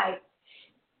 I feel like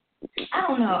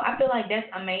that's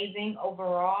amazing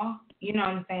overall. You know what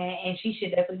I'm saying? And she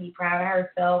should definitely be proud of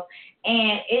herself.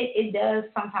 And it does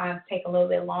sometimes take a little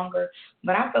bit longer.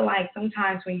 But I feel like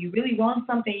sometimes when you really want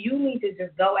something, you need to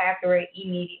just go after it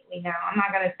immediately. Now, I'm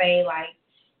not going to say, like,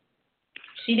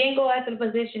 she didn't go after the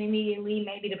position immediately.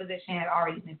 Maybe the position had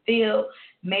already been filled.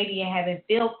 Maybe it had been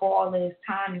filled for all this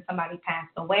time and somebody passed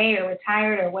away or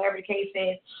retired or whatever the case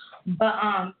is. But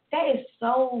that is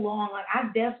so long. Like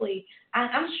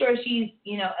I'm sure she's,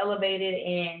 elevated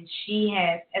and she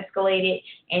has escalated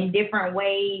in different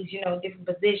ways, different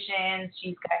positions.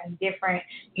 She's gotten different,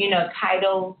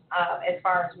 titles as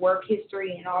far as work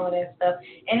history and all of that stuff.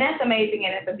 And that's amazing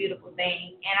and that's a beautiful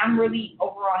thing. And I'm really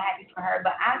overall happy for her.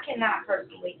 But I cannot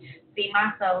personally see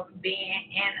myself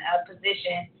being in a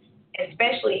position,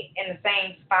 especially in the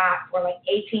same spot for like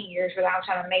 18 years without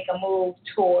trying to make a move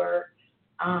toward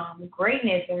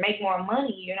greatness and make more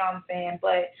money, you know what I'm saying?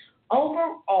 But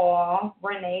overall,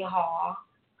 Renee Hall,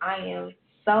 I am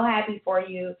so happy for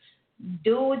you.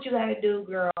 Do what you gotta do,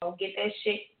 girl. Get that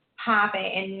shit popping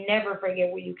and never forget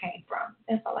where you came from.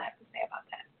 That's all I have to say about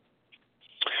that.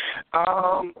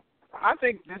 I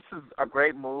think this is a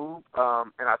great move,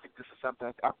 and I think this is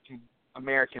something that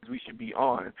Americans we should be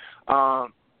on.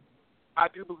 I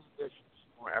do believe there should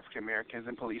be more African Americans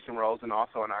in policing roles and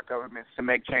also in our governments to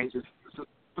make changes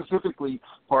specifically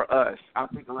for us. I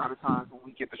think a lot of times when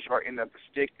we get the short end of the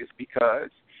stick, it's because,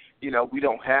 we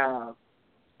don't have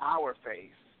our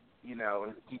face,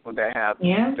 and people that have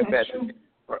the best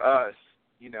for us,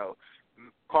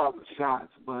 call the shots.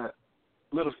 But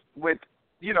with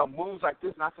moves like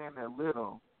this, not saying they're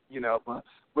little, but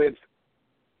with,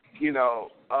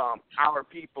 our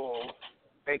people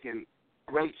making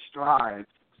great strides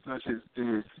such as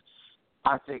this,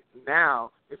 I think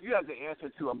now, if you have the answer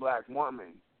to a black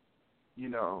woman,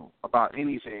 about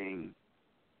anything,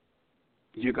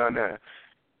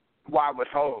 I would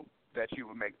hope that you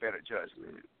would make better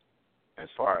judgment as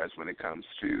far as when it comes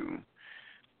to,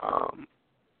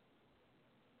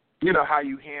 how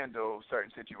you handle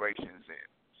certain situations.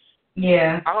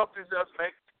 Yeah. I hope this does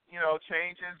make,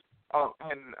 changes,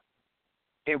 and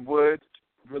it would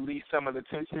release some of the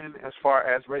tension as far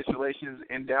as race relations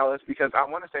in Dallas, because I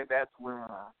want to say that's where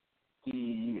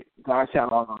the guys had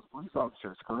all those police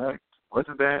officers, correct?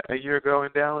 Wasn't that a year ago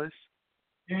in Dallas?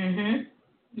 Mhm.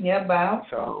 Yeah, about.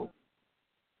 So,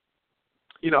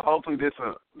 hopefully this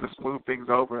smooth things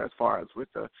over as far as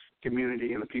with the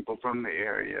community and the people from the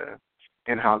area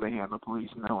and how they handle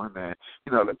police, knowing that,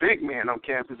 the big man on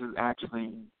campus is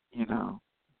actually,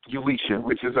 Ulisha,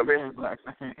 which is a very black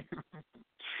name.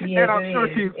 Yes, and I'm sure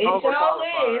she's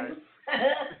overqualified.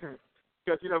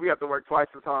 Because, we have to work twice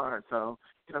as hard. So,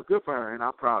 good for her, and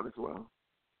I'm proud as well.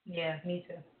 Yeah, me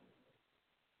too.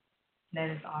 That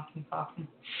is awesome.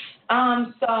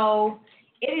 So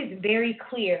it is very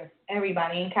clear,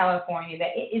 everybody in California,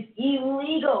 that it is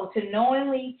illegal to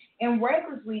knowingly and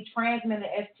recklessly transmit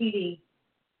an STD.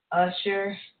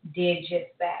 Usher did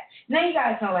just that. Now, you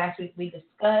guys know last week we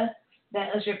discussed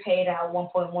that Usher paid out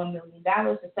 $1.1 million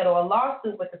to settle a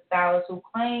lawsuit with the stylist who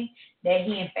claimed that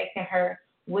he infected her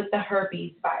with the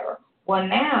herpes virus. Well,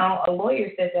 now a lawyer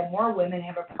says that more women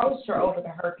have approached her over the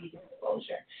herpes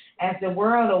exposure. As the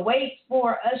world awaits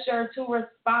for Usher to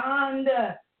respond,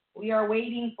 we are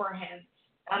waiting for him.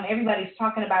 Everybody's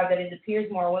talking about that it appears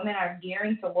more women are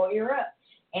gearing to lawyer up.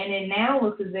 And it now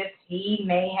looks as if he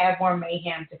may have more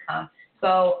mayhem to come.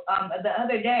 So the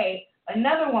other day,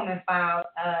 another woman filed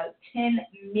a $10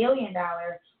 million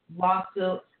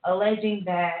lawsuit alleging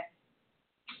that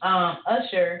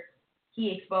Usher,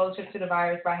 he exposed her to the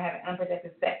virus by having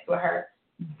unprotected sex with her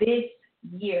this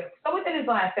year. So within his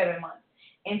last 7 months.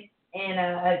 And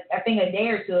I think a day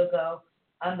or two ago,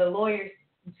 the lawyer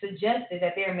suggested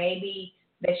that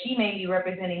she may be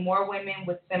representing more women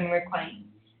with similar claims.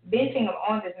 Venting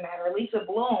on this matter, Lisa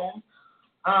Bloom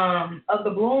of the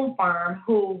Bloom Farm,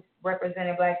 who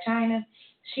represented Blac Chyna,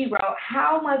 she wrote,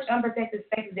 "How much unprotected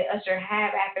sex did Usher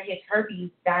have after his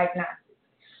herpes diagnosis?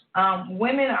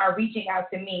 Women are reaching out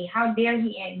to me. How dare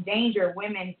he endanger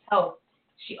women's health?"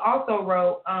 She also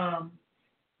wrote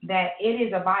that it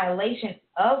is a violation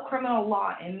of criminal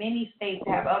law in many states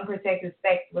to have unprotected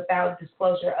sex without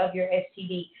disclosure of your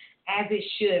STD, as it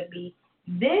should be.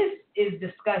 This is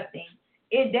disgusting.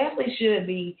 It definitely should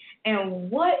be.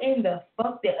 And what in the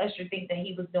fuck did Usher think that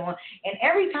he was doing? And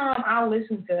every time I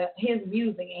listen to his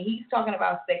music and he's talking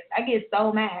about sex, I get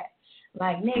so mad.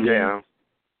 Like, nigga,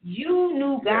 you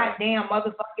knew goddamn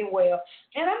motherfucking well.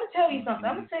 And I'm going to tell you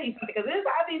something. Because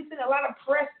I've been seeing a lot of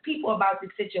pressed people about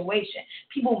this situation.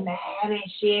 People mad and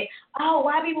shit. Oh,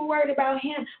 why people worried about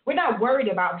him? We're not worried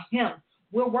about him.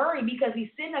 We're worried because he's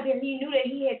sitting up here. He knew that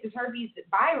he had this herpes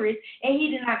virus, and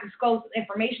he did not disclose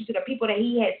information to the people that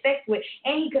he had sex with,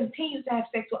 and he continues to have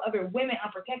sex with other women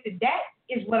unprotected. That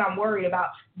is what I'm worried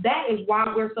about. That is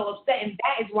why we're so upset, and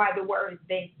that is why the word is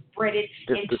being spreaded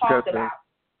and talked about.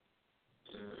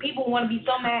 People want to be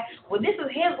so mad. Well, this is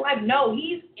his life. No,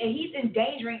 he's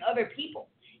endangering other people.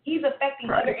 He's affecting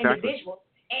other individuals.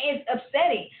 And it's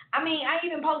upsetting. I mean, I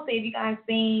even posted, if you guys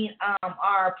seen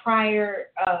our prior,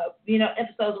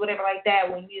 episodes, whatever like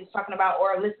that, when we was talking about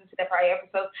or listened to the prior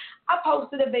episodes, I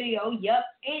posted a video, and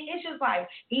it's just like,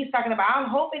 he's talking about, I'm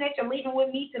hoping that you're leaving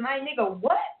with me tonight. Nigga,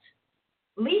 what?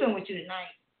 Leaving with you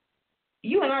tonight?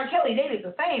 You and R. Kelly dated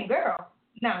the same girl.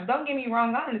 Now, don't get me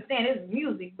wrong, I understand this is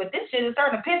music, but this shit is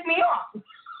starting to piss me off.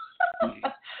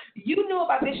 You knew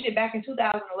about this shit back in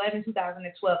 2011,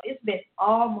 2012. It's been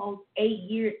almost 9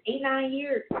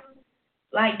 years.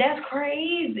 Like, that's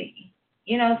crazy.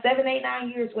 7, 8, 9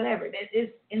 years, whatever. That is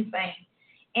insane.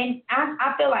 And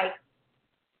I feel like,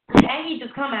 can't he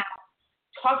just come out,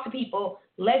 talk to people,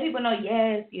 let people know,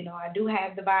 yes, I do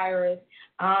have the virus,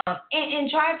 and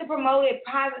try to promote it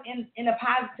in a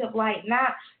positive light.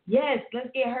 Not, yes, let's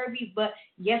get herpes, but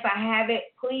yes, I have it.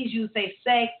 Please use safe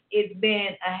sex. It's been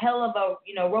a hell of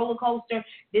a roller coaster.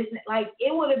 It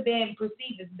would have been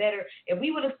perceived as better if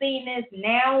we would have seen this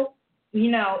now.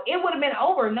 It would have been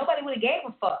over. Nobody would have gave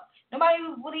a fuck. Nobody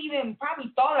would have even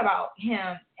probably thought about him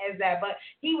as that. But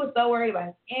he was so worried about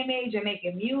his image and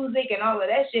making music and all of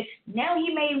that shit. Now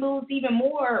he may lose even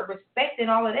more respect and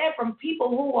all of that from people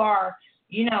who are,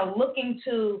 looking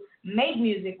to make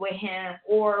music with him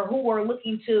or who are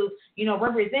looking to,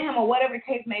 represent him or whatever the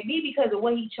case may be because of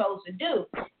what he chose to do.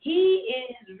 He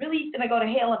is really going to go to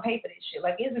hell and pay for this shit.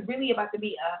 Like, it's really about to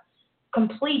be a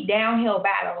complete downhill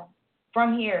battle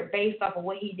from here based off of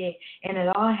what he did. And it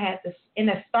all had to, in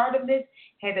the start of this,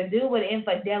 had to do with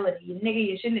infidelity. Nigga,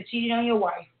 you shouldn't have cheated on your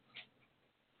wife.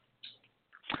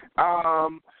 I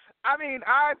mean,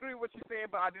 I agree with what you're saying,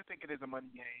 but I do think it is a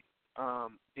money game.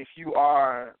 If you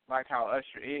are like how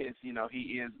Usher is, he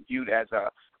is viewed as a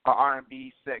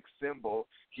R&B sex symbol,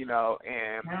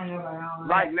 and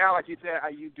right now, like you said,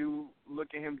 you do look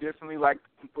at him differently. Like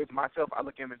with myself, I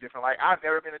look at him different. Like, I've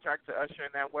never been attracted to Usher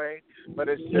in that way, but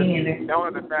it's just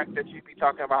knowing the fact that you be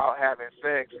talking about having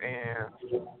sex and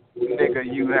nigga,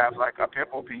 you have like a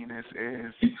pimple penis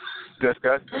is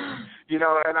disgusting.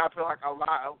 And I feel like a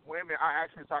lot of women, I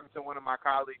actually talking to one of my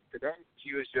colleagues today,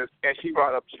 she was like,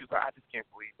 I just can't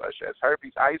believe Usher has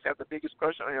herpes. I used to have the biggest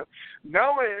crush on him,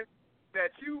 knowing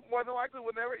that you more than likely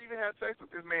will never even have sex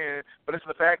with this man, but it's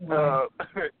the fact of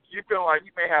you feel like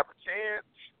you may have a chance,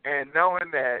 and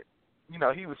knowing that, you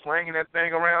know, he was slanging that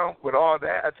thing around with all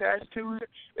that attached to it,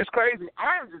 it's crazy.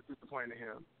 I am just disappointed in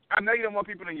him. I know you don't want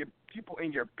people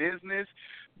in your business,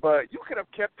 but you could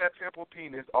have kept that simple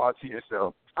penis all to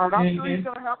yourself. And I'm sure he's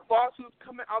gonna have lawsuits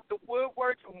coming out the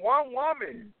woodwork. One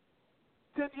woman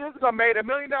 10 years ago made $1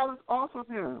 million off of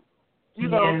him, you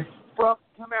know, from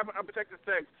him having unprotected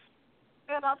sex.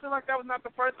 And I feel like that was not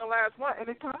the first and last one. And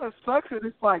it kind of sucks. And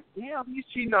it's like, damn, he's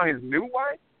cheating on his new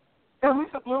wife. And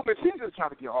Lisa Bloom, she's just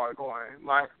trying to get hard going.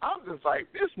 Like, I'm just like,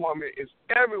 this woman is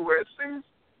everywhere. See,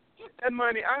 get that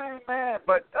money. I ain't mad,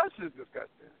 but that's just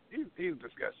disgusting. He's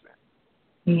disgusting.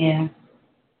 Yeah.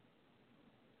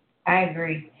 I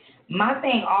agree. My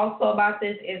thing also about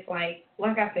this is like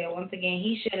I said, once again,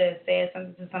 he should have said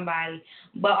something to somebody.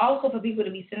 But also for people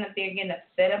to be sitting up there getting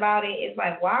upset about it, it's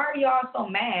like, why are y'all so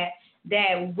mad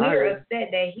that we're upset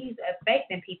that he's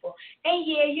affecting people? And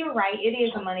yeah, you're right, it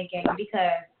is a money game,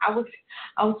 because I was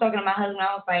talking to my husband,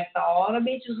 I was like, so all the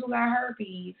bitches who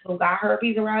got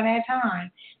herpes around that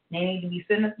time, they need to be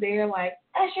sitting up there like,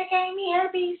 Usher gave me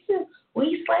herpes too.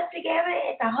 We slept together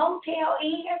at the hotel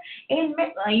here in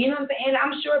Midland. You know what I'm saying? And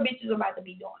I'm sure bitches are about to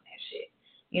be doing that shit.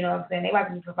 You know what I'm saying? They about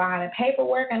to be providing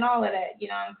paperwork and all of that. You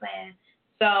know what I'm saying?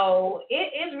 So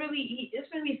it's really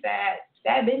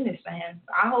sad business for him.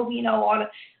 I hope you know all the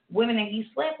women that he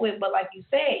slept with, but like you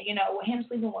said, you know, with him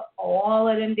sleeping with all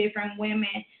of them different women,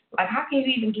 like how can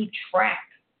you even keep track?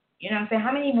 You know what I'm saying?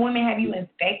 How many women have you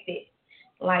infected?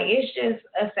 Like, it's just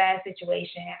a sad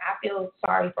situation. I feel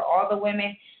sorry for all the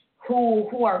women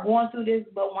who are going through this,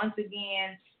 but once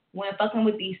again, when fucking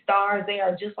with these stars, they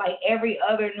are just like every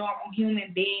other normal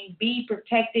human being. Be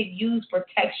protected, use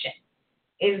protection.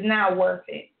 It's not worth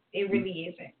it. It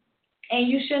really isn't. And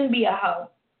you shouldn't be a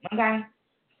hoe, okay?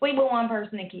 Sleep with one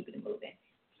person and keep it moving.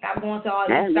 Stop going to all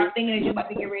this. Stop thinking that you're about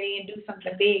to get ready and do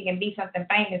something big and be something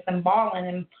famous and balling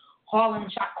and hauling,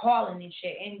 shot calling and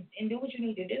shit, and do what you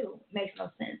need to do. Makes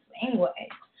no sense. Anyway,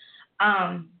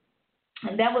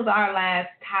 and that was our last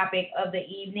topic of the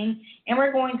evening, and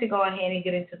we're going to go ahead and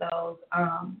get into those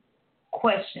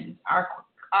questions, our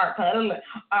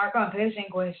confession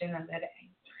question of the day.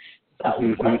 So,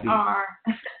 what are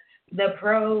the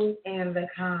pros and the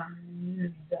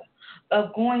cons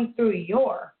of going through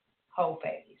your whole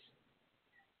phase?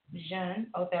 Jean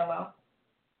Othello.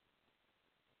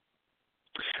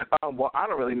 Well, I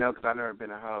don't really know because I've never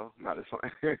been a hoe. Not this one.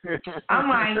 I'm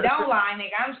like, don't lie,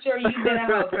 nigga. I'm sure you've been a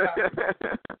hoe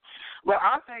before. Well,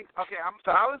 I think, okay,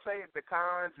 so I would say the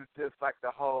cons is just like the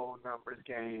whole numbers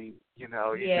game. You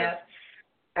know, just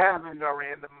having a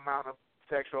random amount of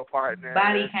sexual partners.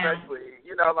 Body count. Especially,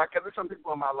 you know, like, there's some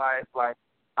people in my life, like,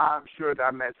 I'm sure that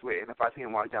I mess with, and if I see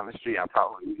him walk down the street, I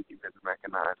probably need to keep them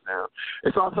recognized now.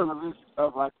 It's also the list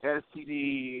of, like,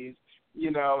 STDs,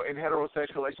 you know, in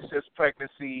heterosexual relationships,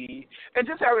 pregnancy, and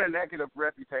just having a negative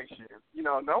reputation. You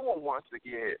know, no one wants to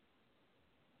get,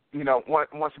 you know,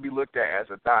 wants to be looked at as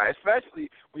a thigh, especially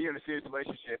when you're in a serious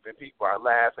relationship and people are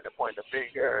laughing and pointing the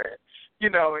finger, and, you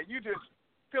know, and you just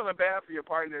feeling bad for your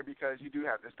partner because you do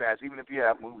have this past, even if you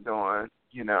have moved on,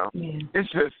 you know. Yeah.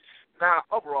 It's just,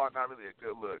 overall, not really a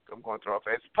good look. I'm going through a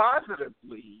phase.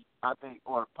 Positively, I think,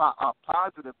 or a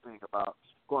positive thing about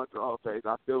going through a whole phase,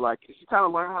 I feel like you kind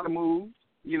of learn how to move.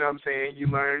 You know what I'm saying? You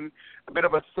learn a bit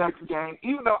of a sex game,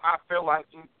 even though I feel like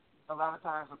a lot of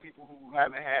times with people who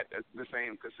haven't had the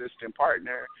same consistent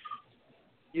partner,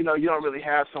 you know, you don't really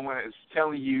have someone that's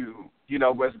telling you, you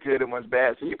know, what's good and what's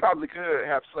bad. So you probably could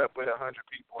have slept with 100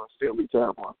 people and still be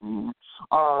terrible.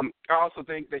 I also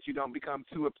think that you don't become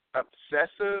too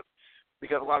obsessive,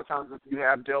 because a lot of times if you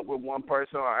have dealt with one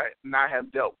person or not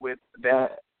have dealt with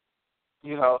that,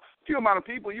 you know, few amount of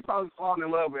people, you probably fall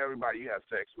in love with everybody you have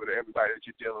sex with or everybody that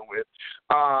you're dealing with.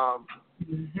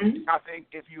 I think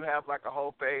if you have like a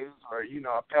whole phase or, you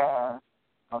know, a past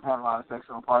of having a lot of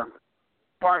sexual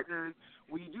partners,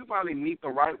 when you do finally meet the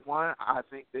right one, I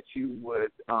think that you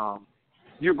would,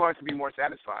 you're going to be more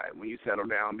satisfied when you settle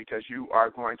down, because you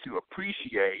are going to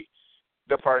appreciate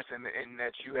the person and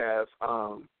that you have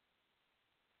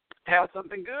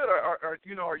something good, or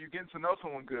you know, or you're getting to know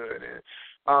someone good. And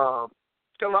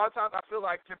a lot of times I feel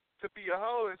like to be a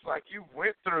hoe, it's like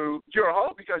you're a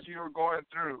hoe because you were going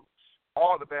through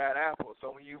all the bad apples.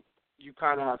 So when you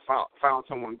kind of have found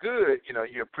someone good, you know,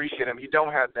 you appreciate them. You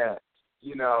don't have that,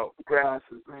 you know, grass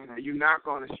is greener. You're not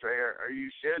going astray, or you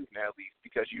shouldn't at least,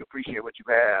 because you appreciate what you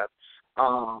have.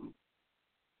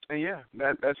 And yeah,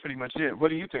 that's pretty much it. What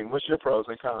do you think? What's your pros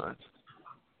and cons?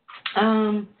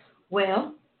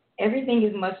 Well, everything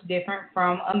is much different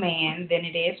from a man than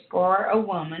it is for a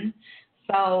woman.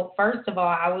 So first of all,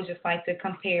 I would just like to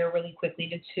compare really quickly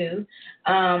the two.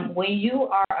 When you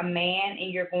are a man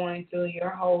and you're going through your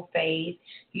whole phase,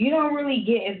 you don't really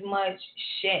get as much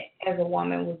shit as a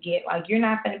woman would get. Like, you're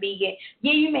not going to be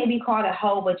you may be called a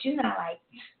hoe, but you're not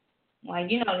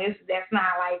that's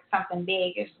not like something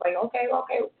big. It's like, okay, so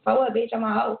what, bitch, I'm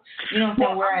a hoe. You know what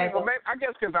I'm saying? I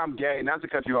guess because I'm gay, not to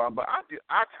cut you off, but I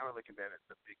kind of look at that as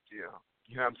a big deal.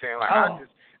 You know what I'm saying?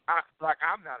 Like,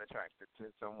 I'm not attracted to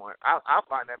someone. I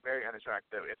find that very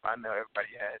unattractive if I know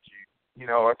everybody had you,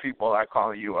 or people like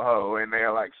calling you a hoe and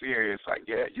they're like serious, like,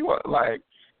 yeah, you are, like,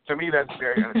 to me that's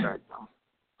very unattractive.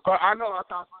 But I know a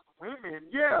lot of women,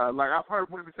 like I've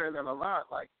heard women say that a lot,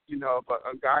 like, but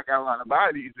a guy got a lot of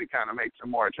bodies, it kind of makes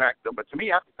him more attractive. But to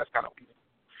me, I think that's kind of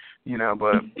weird,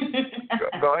 but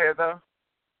go ahead though.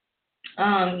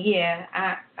 I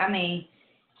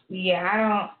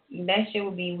don't, that shit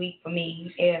would be weak for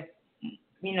me if,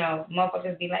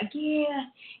 motherfuckers be like, you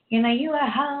a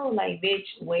hoe, like,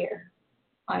 bitch, where?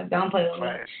 Like, don't play with me.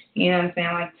 You know what I'm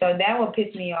saying? Like, so that would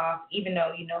piss me off, even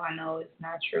though, I know it's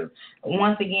not true.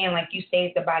 Once again, like you say,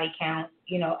 it's the body count,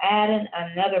 adding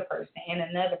another person and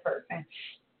another person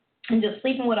and just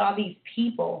sleeping with all these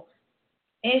people,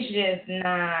 it's just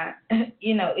not,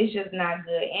 it's just not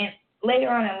good. And later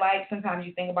on in life, sometimes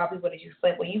you think about people that you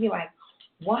slept with, you be like,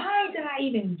 why did I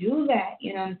even do that?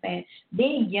 You know what I'm saying?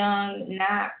 Being young,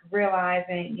 not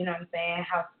realizing, you know what I'm saying,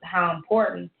 how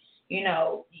important,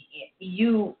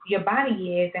 your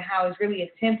body is and how it's really a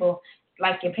temple,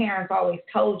 like your parents always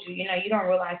told you. You don't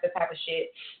realize that type of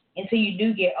shit until you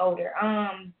do get older.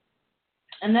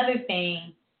 Another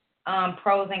thing,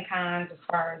 pros and cons as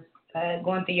far as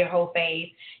going through your whole phase,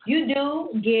 you do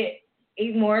get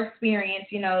more experience,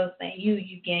 you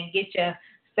can get your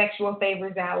sexual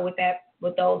favors out with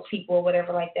those people or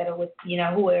whatever like that, or with,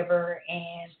 whoever,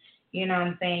 and, you know what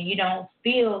I'm saying, you don't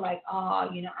feel like,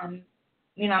 I'm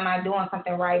not doing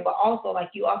something right, but also,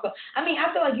 like, I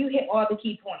feel like you hit all the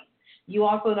key points. You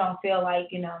also don't feel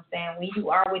like, you know what I'm saying, when you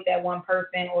are with that one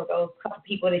person or those couple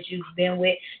people that you've been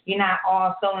with, you're not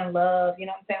all so in love, you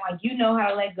know what I'm saying, like, you know how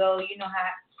to let go, you know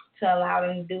how to allow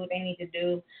them to do what they need to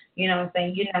do, you know what I'm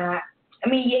saying, you're not,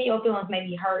 your feelings may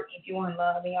be hurt if you're in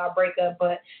love and y'all break up,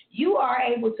 but you are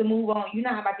able to move on. You're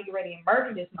not about to get ready and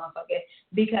murder this motherfucker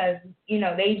because,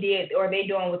 they did or they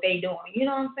doing what they doing. You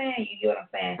know what I'm saying? You get what I'm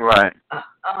saying? Right.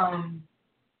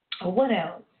 What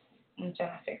else? I'm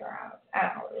trying to figure out.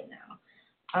 I don't really know.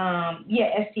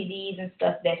 STDs and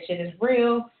stuff, that shit is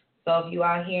real. So if you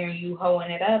out here and you hoeing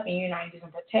it up and you're not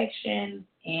using protection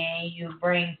and you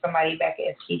bring somebody back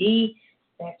at STD,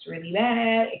 that's really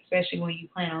bad, especially when you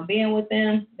plan on being with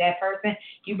them, that person.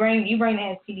 You bring the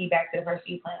STD back to the person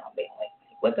you plan on being with.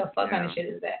 What the fuck kind of shit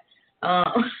is that?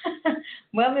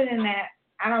 But other than that,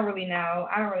 I don't really know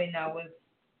with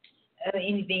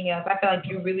anything else. I feel like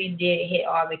you really did hit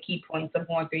all the key points of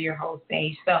going through your whole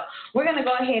stage. So we're going to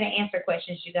go ahead and answer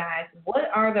questions, you guys. What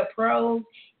are the pros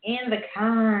and the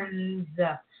cons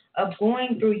of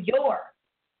going through your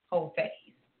whole phase?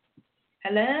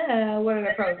 Hello, what are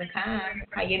the pros and cons?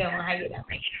 How you doing?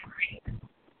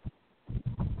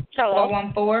 Hello.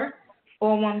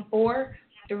 414-355-5559.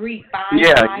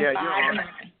 You're on.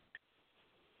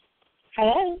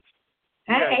 Hello.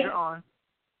 Hey. Yeah, you're on.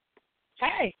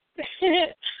 Hey.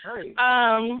 Hey.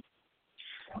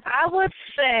 I would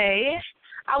say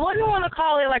I wouldn't want to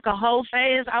call it like a whole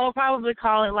phase. I would probably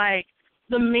call it like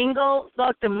the mingle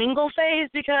phase,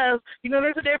 because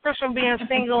there's a difference from being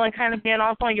single and kind of being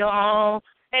off on your own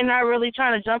and not really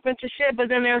trying to jump into shit. But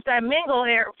then there's that mingle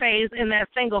phase and that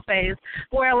single phase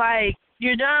where, like,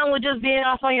 you're done with just being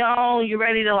off on your own. You're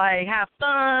ready to, like, have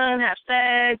fun, have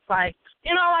sex, like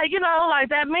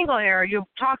that mingle era. You're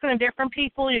talking to different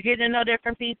people, you're getting to know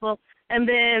different people, and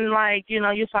then, like, you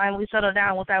finally settle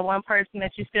down with that one person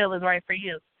that you feel is right for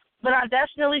you. But I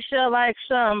definitely feel like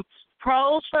some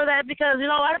pros for that, because, a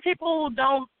lot of people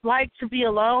don't like to be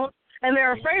alone, and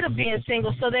they're afraid of being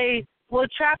single, so they will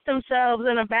trap themselves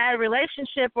in a bad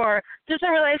relationship or just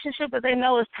a relationship that they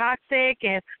know is toxic,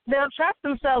 and they'll trap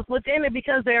themselves within it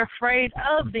because they're afraid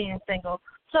of being single.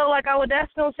 So, like, I would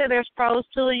definitely say there's pros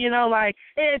to it, like,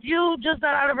 if you just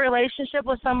got out of a relationship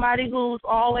with somebody who's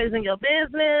always in your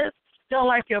business, don't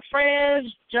like your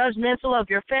friends, judgmental of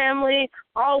your family,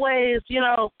 always,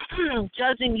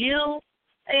 judging you,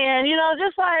 and,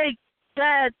 just like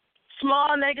that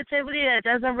small negativity that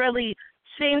doesn't really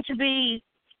seem to be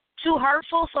too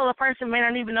hurtful, so the person may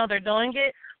not even know they're doing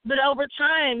it. But over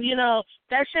time,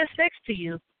 that shit sticks to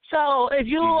you. So if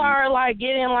you are, like,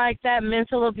 getting, like, that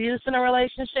mental abuse in a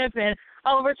relationship and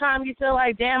over time you feel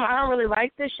like, damn, I don't really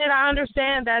like this shit, I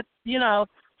understand that,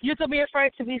 you could be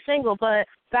afraid to be single, but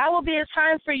that will be a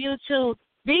time for you to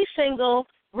be single,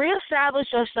 reestablish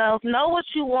yourself, know what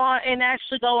you want, and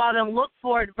actually go out and look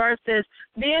for it versus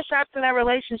being trapped in that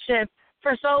relationship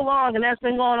for so long, and that's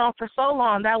been going on for so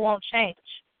long, that won't change.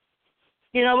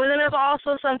 You know, but then there's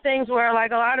also some things where,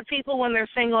 like, a lot of people when they're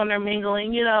single and they're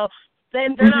mingling, you know, they're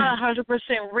not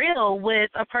 100% real with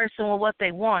a person with what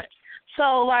they want.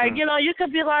 So, like, you know, you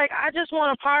could be like, I just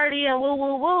want to party and woo,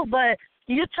 woo, woo, but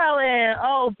you telling,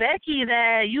 Becky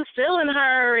that you feeling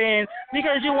her and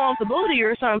because you want the booty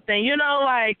or something, you know,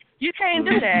 like, you can't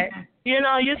do that. You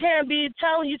know, you can't build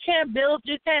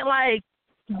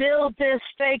this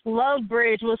fake love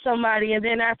bridge with somebody and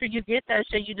then after you get that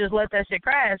shit, you just let that shit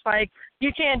crash. Like,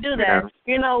 you can't do that. Yeah.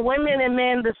 You know, women and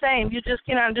men the same. You just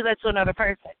cannot do that to another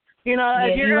person. You know,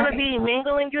 if you're going to be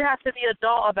mingling, you have to be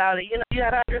adult about it. You know, you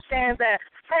got to understand that,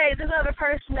 hey, this other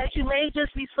person that you may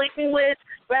just be sleeping with,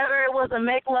 whether it was a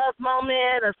make-love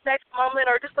moment, a sex moment,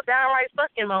 or just a downright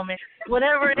fucking moment,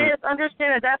 whatever it is,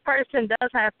 understand that person does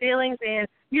have feelings, and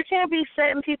you can't be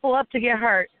setting people up to get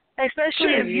hurt,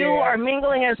 especially if you are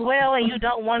mingling as well and you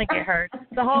don't want to get hurt.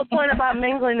 The whole point about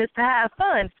mingling is to have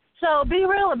fun. So be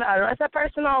real about it. Let that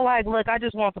person know, like, look, I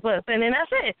just want the puss. And then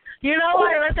that's it. You know,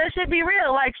 like, let that shit be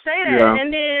real. Like, say that. Yeah.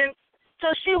 And then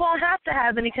so she won't have to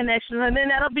have any connections. And then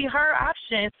that'll be her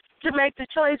option to make the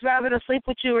choice rather to sleep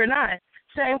with you or not.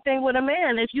 Same thing with a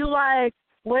man. If you like,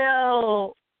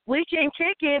 well, we can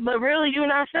kick it, but really you're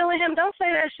not feeling him, don't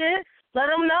say that shit. Let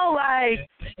them know, like,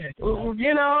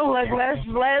 you know, like, let's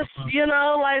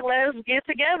get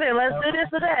together. Let's do this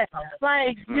or that.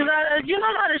 Like, you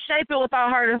know how to shape it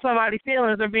without hurting somebody's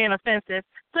feelings or being offensive.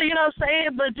 So, you know, say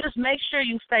it, but just make sure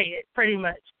you say it, pretty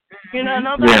much. You know,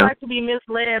 nobody likes to be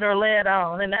misled or led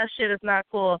on, and that shit is not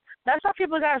cool. That's how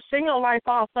people got single life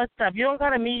all fucked up. You don't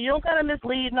gotta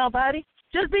mislead nobody.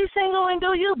 Just be single and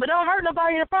do you, but don't hurt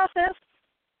nobody in the process.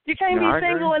 You can't be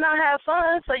single and not have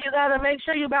fun, so you got to make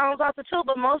sure you balance out the two,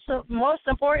 but most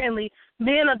importantly,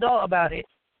 be an adult about it.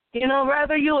 You know,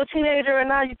 whether you're a teenager or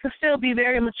not, you can still be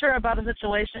very mature about the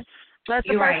situation. Let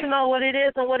the person know what it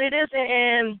is and what it isn't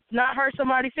and not hurt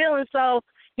somebody's feelings so,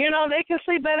 you know, they can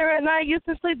sleep better at night, you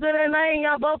can sleep better at night, and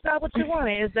y'all both got what you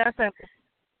wanted. It's that simple.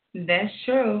 That's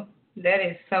true. That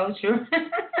is so true.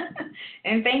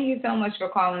 And thank you so much for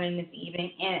calling in this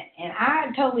evening. And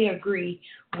I totally agree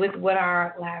with what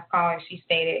our last caller, she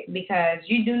stated, because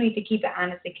you do need to keep it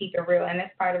honest and keep it real. And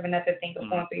that's part of another thing of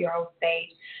going through your whole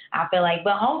stage, I feel like.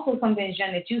 But also something,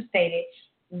 Jen, that you stated,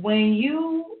 when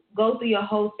you go through your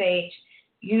whole stage,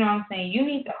 you know what I'm saying, you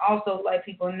need to also let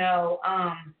people know,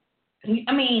 I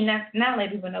mean, that's not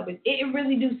let people know, but it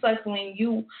really do suck when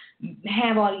you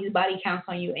have all these body counts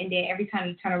on you, and then every time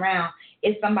you turn around,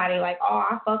 it's somebody like, oh,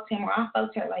 I fucked him or I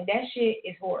fucked her. Like, that shit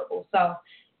is horrible. So,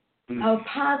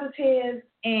 positives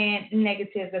and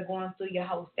negatives are going through your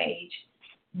whole stage.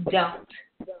 Don't.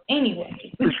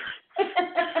 Anyway.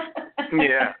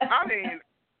 Yeah, I mean,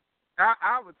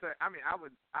 I would say, I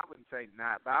wouldn't say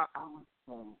not, but I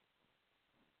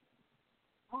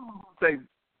would say,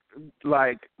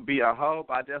 like, be a hoe,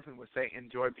 but I definitely would say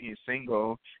enjoy being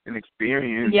single and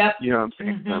experience. Yep. You know what I'm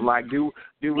saying? Mm-hmm. Like, do what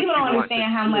people you want. People don't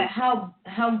understand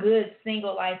how good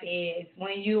single life is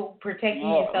when you protecting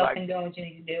yourself and doing what you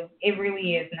need to do. It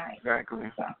really is nice. Exactly.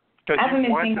 So, because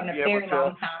you want to be able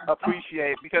to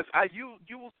appreciate, because you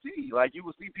will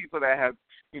see people that have,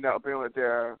 you know, been with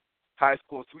their high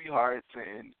school sweethearts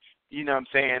and, you know what I'm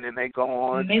saying, and they go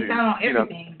on to, you know,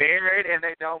 married, and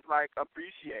they don't, like,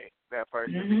 appreciate that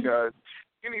person because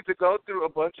you need to go through a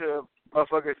bunch of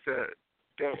motherfuckers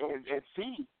and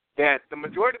see that the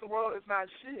majority of the world is not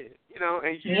shit, you know,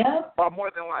 and you are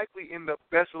more than likely in the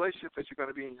best relationship that you're going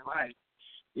to be in your life,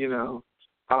 you know.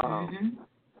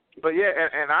 But, yeah,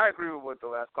 and I agree with what the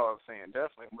last caller was saying,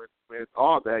 definitely, with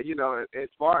all that, you know, as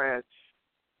far as,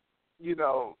 you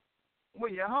know,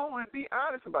 when you're hoeing, be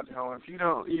honest about your hoeing.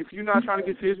 If you're not trying to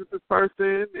get serious with this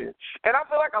person, and I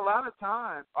feel like a lot of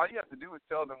times all you have to do is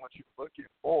tell them what you're looking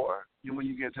for when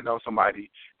you get to know somebody,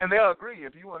 and they'll agree.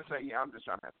 If you want to say, yeah, I'm just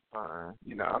trying to have fun,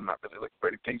 you know, I'm not really looking for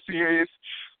anything serious,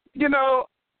 you know,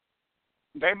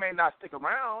 they may not stick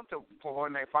around for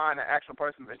when they find the actual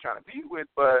person they're trying to be with,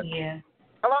 but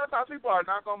a lot of times people are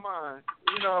not gonna mind.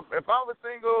 You know, if I was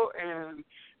single and,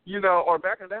 you know, or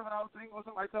back in the day when I was single,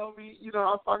 somebody told me, you know,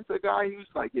 I was talking to a guy, he was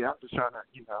like, yeah, I'm just trying to,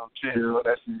 you know, chill.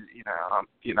 That's, you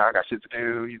know, I got shit to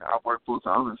do. You know, I work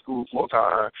full-time, I'm in school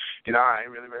full-time. You know, I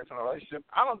ain't really ready for a relationship.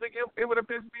 I don't think it would have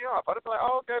pissed me off. I'd have been like,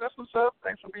 oh, okay, that's what's up.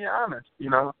 Thanks for being honest, you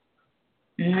know.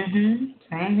 Same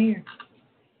here.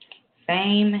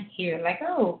 Same here. Like,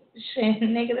 oh, shit,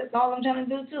 nigga, that's all I'm trying to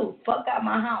do, too. Fuck out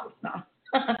my house. No.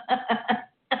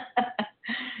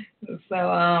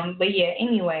 But yeah,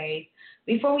 anyways,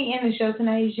 before we end the show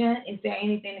tonight, Jen, is there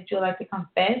anything that you'd like to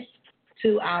confess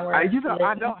to our I listeners?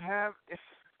 don't have.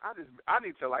 I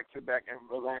need to like sit back and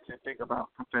relax and think about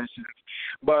confessions.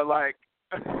 But like,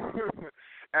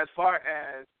 as far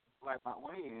as like my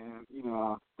weigh-in,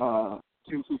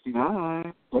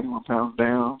 259, 31 pounds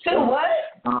down. To what?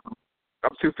 I'm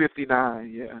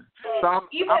 259, yeah. So I'm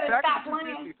better back stop to playing.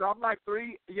 250. So I'm like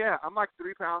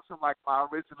 3 pounds from like my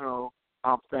original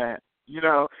fat,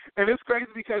 And it's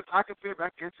crazy because I can fit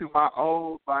back into my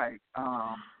old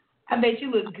I bet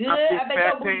you look good. I bet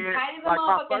your booty pants. tight as a Like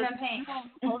motherfucker in them pants.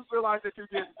 You don't realize that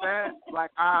you're getting fat.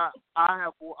 Like I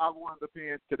worn the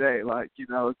pants today. Like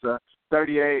it's a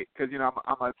 38 because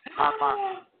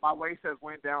my waist has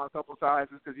went down a couple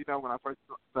sizes because when I first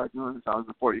started doing this I was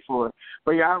a 44.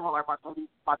 But yeah, I wore like my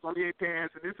 38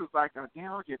 pants and this was like damn,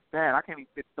 I'm getting fat. I can't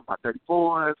even fit into my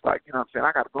 34s. Like what I'm saying,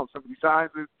 I got to go up some of these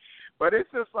sizes. But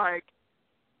it's just like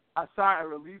a sigh of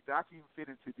relief that I can even fit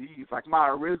into these, like my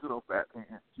original fat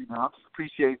pants. I just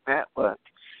appreciate that, but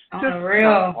just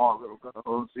real small little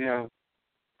goals, yeah.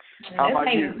 That's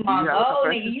taking small goal,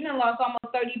 nigga. You done lost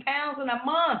almost 30 pounds in a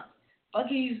month. What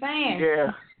are you saying?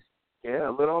 Yeah,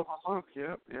 a little over a month.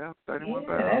 Yeah, 31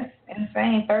 pounds. That's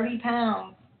insane. 30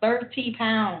 pounds,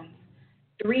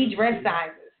 3 dress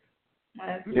sizes.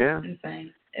 That's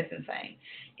insane. It's insane.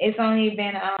 It's only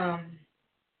been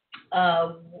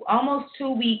almost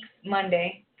 2 weeks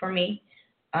Monday for me.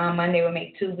 Monday will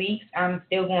make 2 weeks. I'm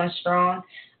still going strong.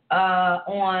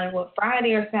 On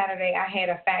Friday or Saturday, I had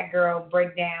a fat girl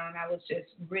breakdown. I was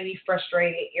just really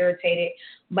frustrated, irritated.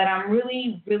 But I'm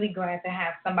really, really glad to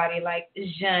have somebody like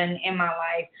Jean in my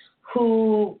life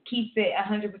who keeps it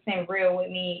 100% real with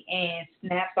me and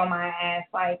snaps on my ass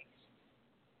like,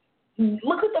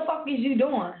 look what the fuck is you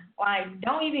doing? Like,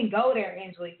 don't even go there,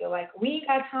 Angelica. Like, we ain't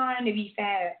got time to be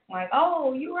fat. Like,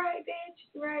 oh, you right, bitch.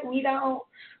 You right. We don't.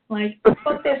 Like,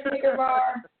 fuck that Snicker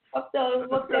bar. Fuck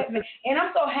that. And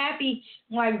I'm so happy,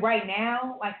 like, right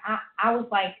now. Like, I was,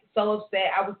 like, so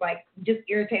upset. I was, like, just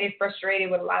irritated,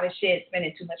 frustrated with a lot of shit,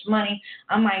 spending too much money.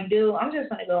 I'm like, dude, I'm just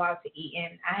going to go out to eat.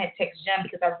 And I had texted Jen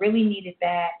because I really needed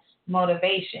that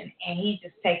motivation, and he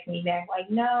just texted me back like,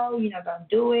 no, don't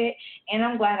do it. And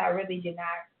I'm glad I really did not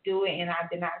do it, and I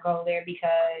did not go there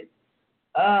because,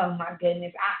 oh my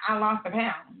goodness, I lost a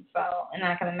pound. So, and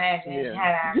I can imagine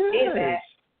had I did that,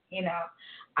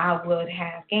 I would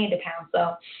have gained a pound.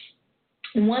 So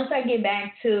once I get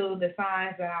back to the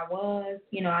size that I was,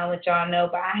 I'll let y'all know.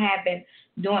 But I have been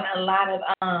doing a lot of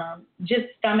just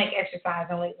stomach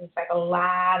exercising lately. It's like a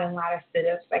lot of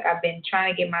sit-ups. Like I've been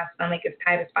trying to get my stomach as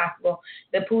tight as possible.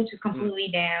 The pooch is completely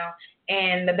down.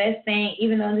 And the best thing,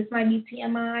 even though this might be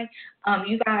TMI,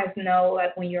 you guys know,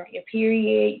 like when you're on your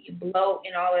period, you bloat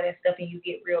and all of that stuff, and you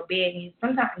get real big. And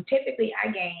typically I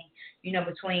gain,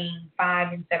 between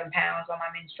 5 and 7 pounds on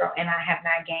my menstrual, and I have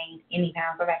not gained any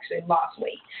pounds. I've actually lost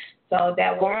weight. So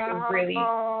that was really,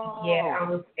 I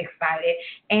was excited.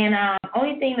 And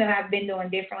only thing that I've been doing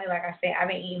differently, like I said, I've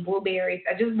been eating blueberries.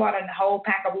 I just bought a whole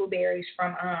pack of blueberries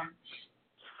from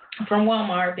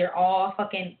Walmart. They're all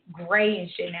fucking gray and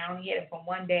shit now. I only had them for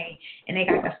one day, and they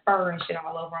got the fur and shit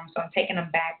all over them. So I'm taking them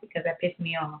back because that pissed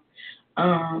me off.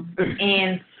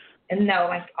 And no,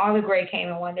 like all the gray came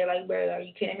in one day. Like, bro, are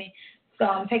you kidding me? So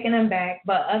I'm taking them back.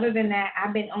 But other than that,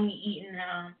 I've been only eating.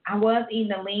 I was eating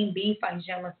the lean beef, like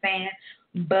Jen was saying.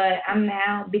 But I'm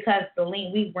now, because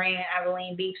we ran out of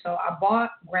lean beef, so I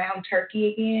bought ground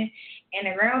turkey again. And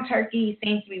the ground turkey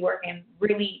seems to be working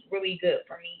really, really good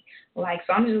for me. Like,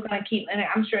 so I'm just going to keep, and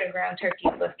I'm sure the ground turkey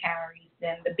is less calories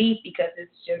than the beef because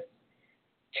it's just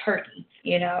turkey,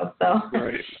 So,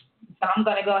 right. So I'm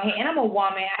going to go ahead, and I'm a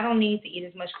woman. I don't need to eat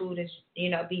as much food as,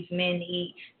 these men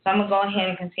eat. So I'm going to go ahead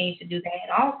and continue to do that.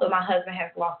 And also, my husband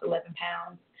has lost 11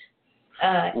 pounds.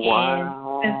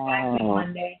 Wow. And since last week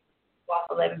Monday,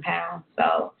 lost 11 pounds.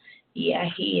 So, yeah,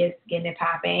 he is getting it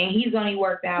popping. And he's only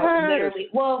worked out literally,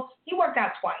 he worked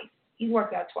out twice.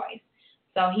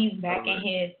 So he's back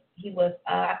in he was,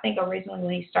 I think originally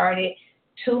when he started,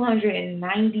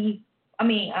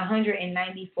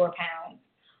 194 pounds.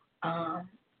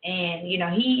 And,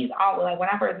 he's always, like, when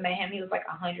I first met him, he was, like,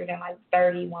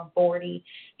 130, 140.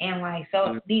 And, like,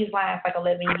 so these last,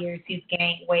 11 years, he's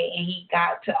gained weight. And he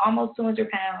got to almost 200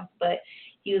 pounds, but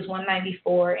he was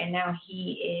 194. And now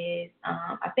he is,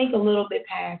 I think, a little bit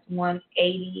past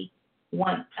 180,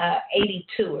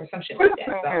 82 or some shit like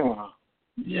that. So,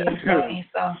 yeah.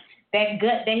 So that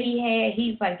gut that he had,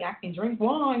 he's like, I can drink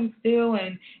wine still,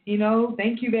 and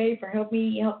thank you, babe, for helping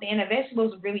me help. And the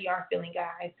vegetables really are filling,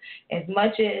 guys. As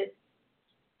much as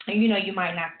you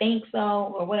might not think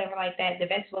so or whatever like that. The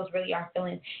vegetables really are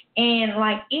filling. And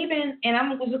and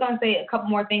I'm just going to say a couple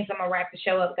more things. I'm going to wrap the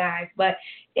show up, guys. But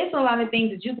it's a lot of things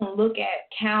that you can look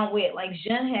at, count with. Like,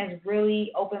 Jen has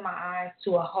really opened my eyes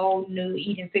to a whole new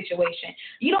eating situation.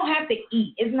 You don't have to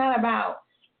eat. It's not about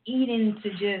eating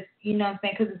to just,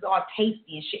 because it's all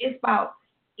tasty and shit. It's about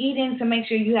eating to make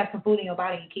sure you have some food in your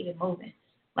body and keep it moving.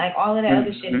 Like, all of that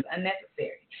other shit is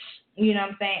unnecessary. You know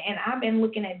what I'm saying? And I've been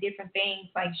looking at different things.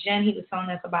 Like Jen, he was telling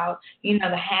us about,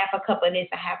 the half a cup of this,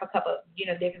 a half a cup of,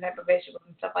 different type of vegetables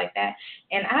and stuff like that.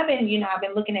 And I've been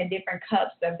looking at different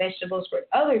cups of vegetables for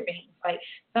other things. Like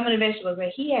some of the vegetables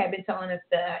that he had been telling us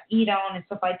to eat on and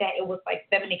stuff like that, it was like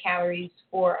 70 calories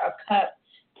for a cup.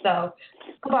 So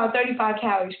about 35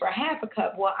 calories for a half a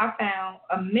cup. Well, I found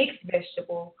a mixed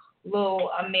vegetable,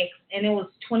 a mix, and it was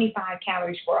 25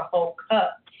 calories for a whole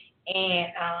cup.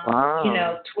 And,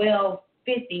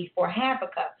 $12.50 for half a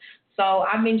cup. So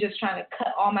I've been just trying to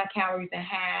cut all my calories in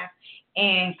half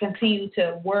and continue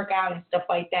to work out and stuff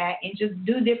like that and just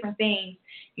do different things,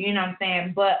 you know what I'm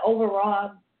saying? But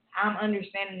overall, I'm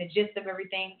understanding the gist of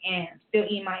everything and still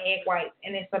eating my egg whites.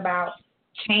 And it's about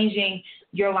changing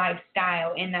your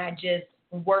lifestyle and not just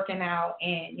working out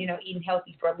and, eating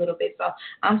healthy for a little bit. So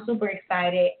I'm super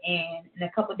excited, and in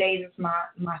a couple of days it's my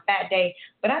fat day.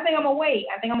 But I think I'm going to wait.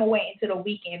 I think I'm going to wait until the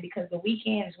weekend, because the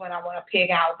weekend is when I want to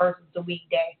pig out versus the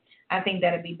weekday. I think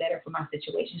that'll be better for my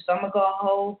situation. So I'm going to go a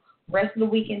whole rest of the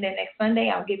weekend. Then next Sunday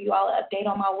I'll give you all an update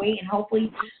on my weight, and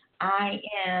hopefully I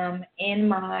am in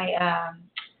my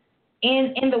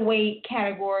in the weight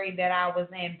category that I was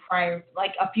in prior,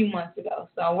 like a few months ago.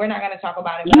 So we're not going to talk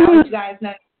about it, but I'll let you guys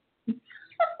know.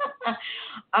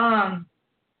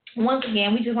 Once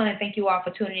again, we just want to thank you all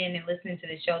for tuning in and listening to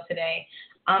the show today.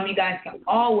 You guys can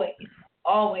always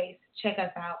check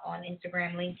us out on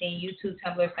Instagram, LinkedIn, YouTube,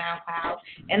 Tumblr, SoundCloud,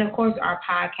 and of course our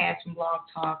podcast from Blog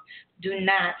Talk. Do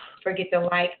not forget to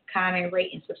like, comment,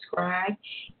 rate, and subscribe.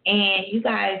 And you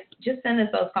guys just send us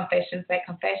those confessions at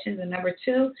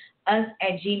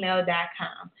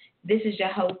confessions2us@gmail.com. This is your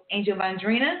host, Angel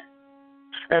Vondrina.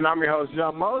 And I'm your host,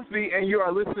 John Mosby, and you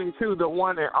are listening to the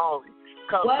one and only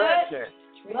Confession.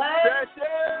 What?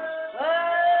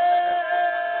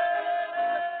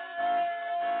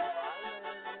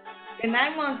 Good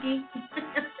night, monkey.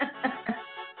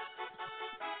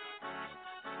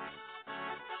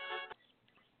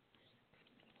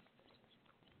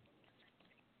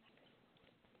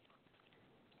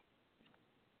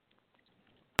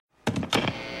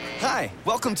 Hi,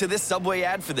 welcome to this Subway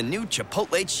ad for the new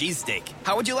Chipotle cheesesteak.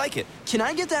 How would you like it? Can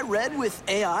I get that red with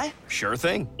AI? Sure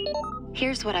thing.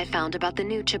 Here's what I found about the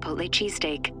new Chipotle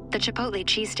cheesesteak. The Chipotle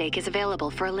cheesesteak is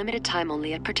available for a limited time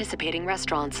only at participating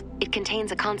restaurants. It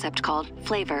contains a concept called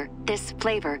flavor. This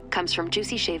flavor comes from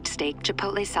juicy shaved steak,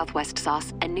 Chipotle Southwest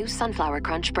sauce, and new sunflower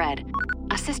crunch bread.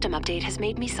 A system update has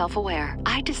made me self-aware.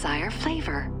 I desire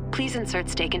flavor. Please insert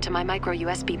steak into my micro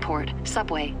USB port.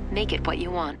 Subway, make it what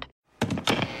you want.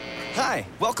 Hi,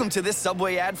 welcome to this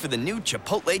Subway ad for the new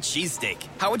Chipotle cheesesteak.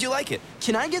 How would you like it?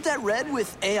 Can I get that red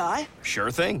with AI?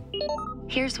 Sure thing.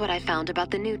 Here's what I found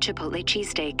about the new Chipotle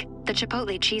cheesesteak. The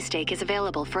Chipotle cheesesteak is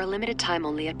available for a limited time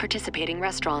only at participating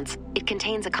restaurants. It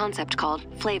contains a concept called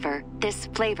flavor. This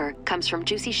flavor comes from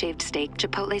juicy shaved steak,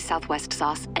 Chipotle Southwest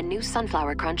sauce, and new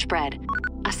sunflower crunch bread.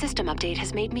 A system update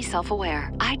has made me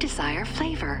self-aware. I desire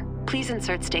flavor. Please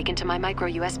insert steak into my micro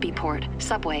USB port.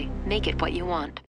 Subway, make it what you want.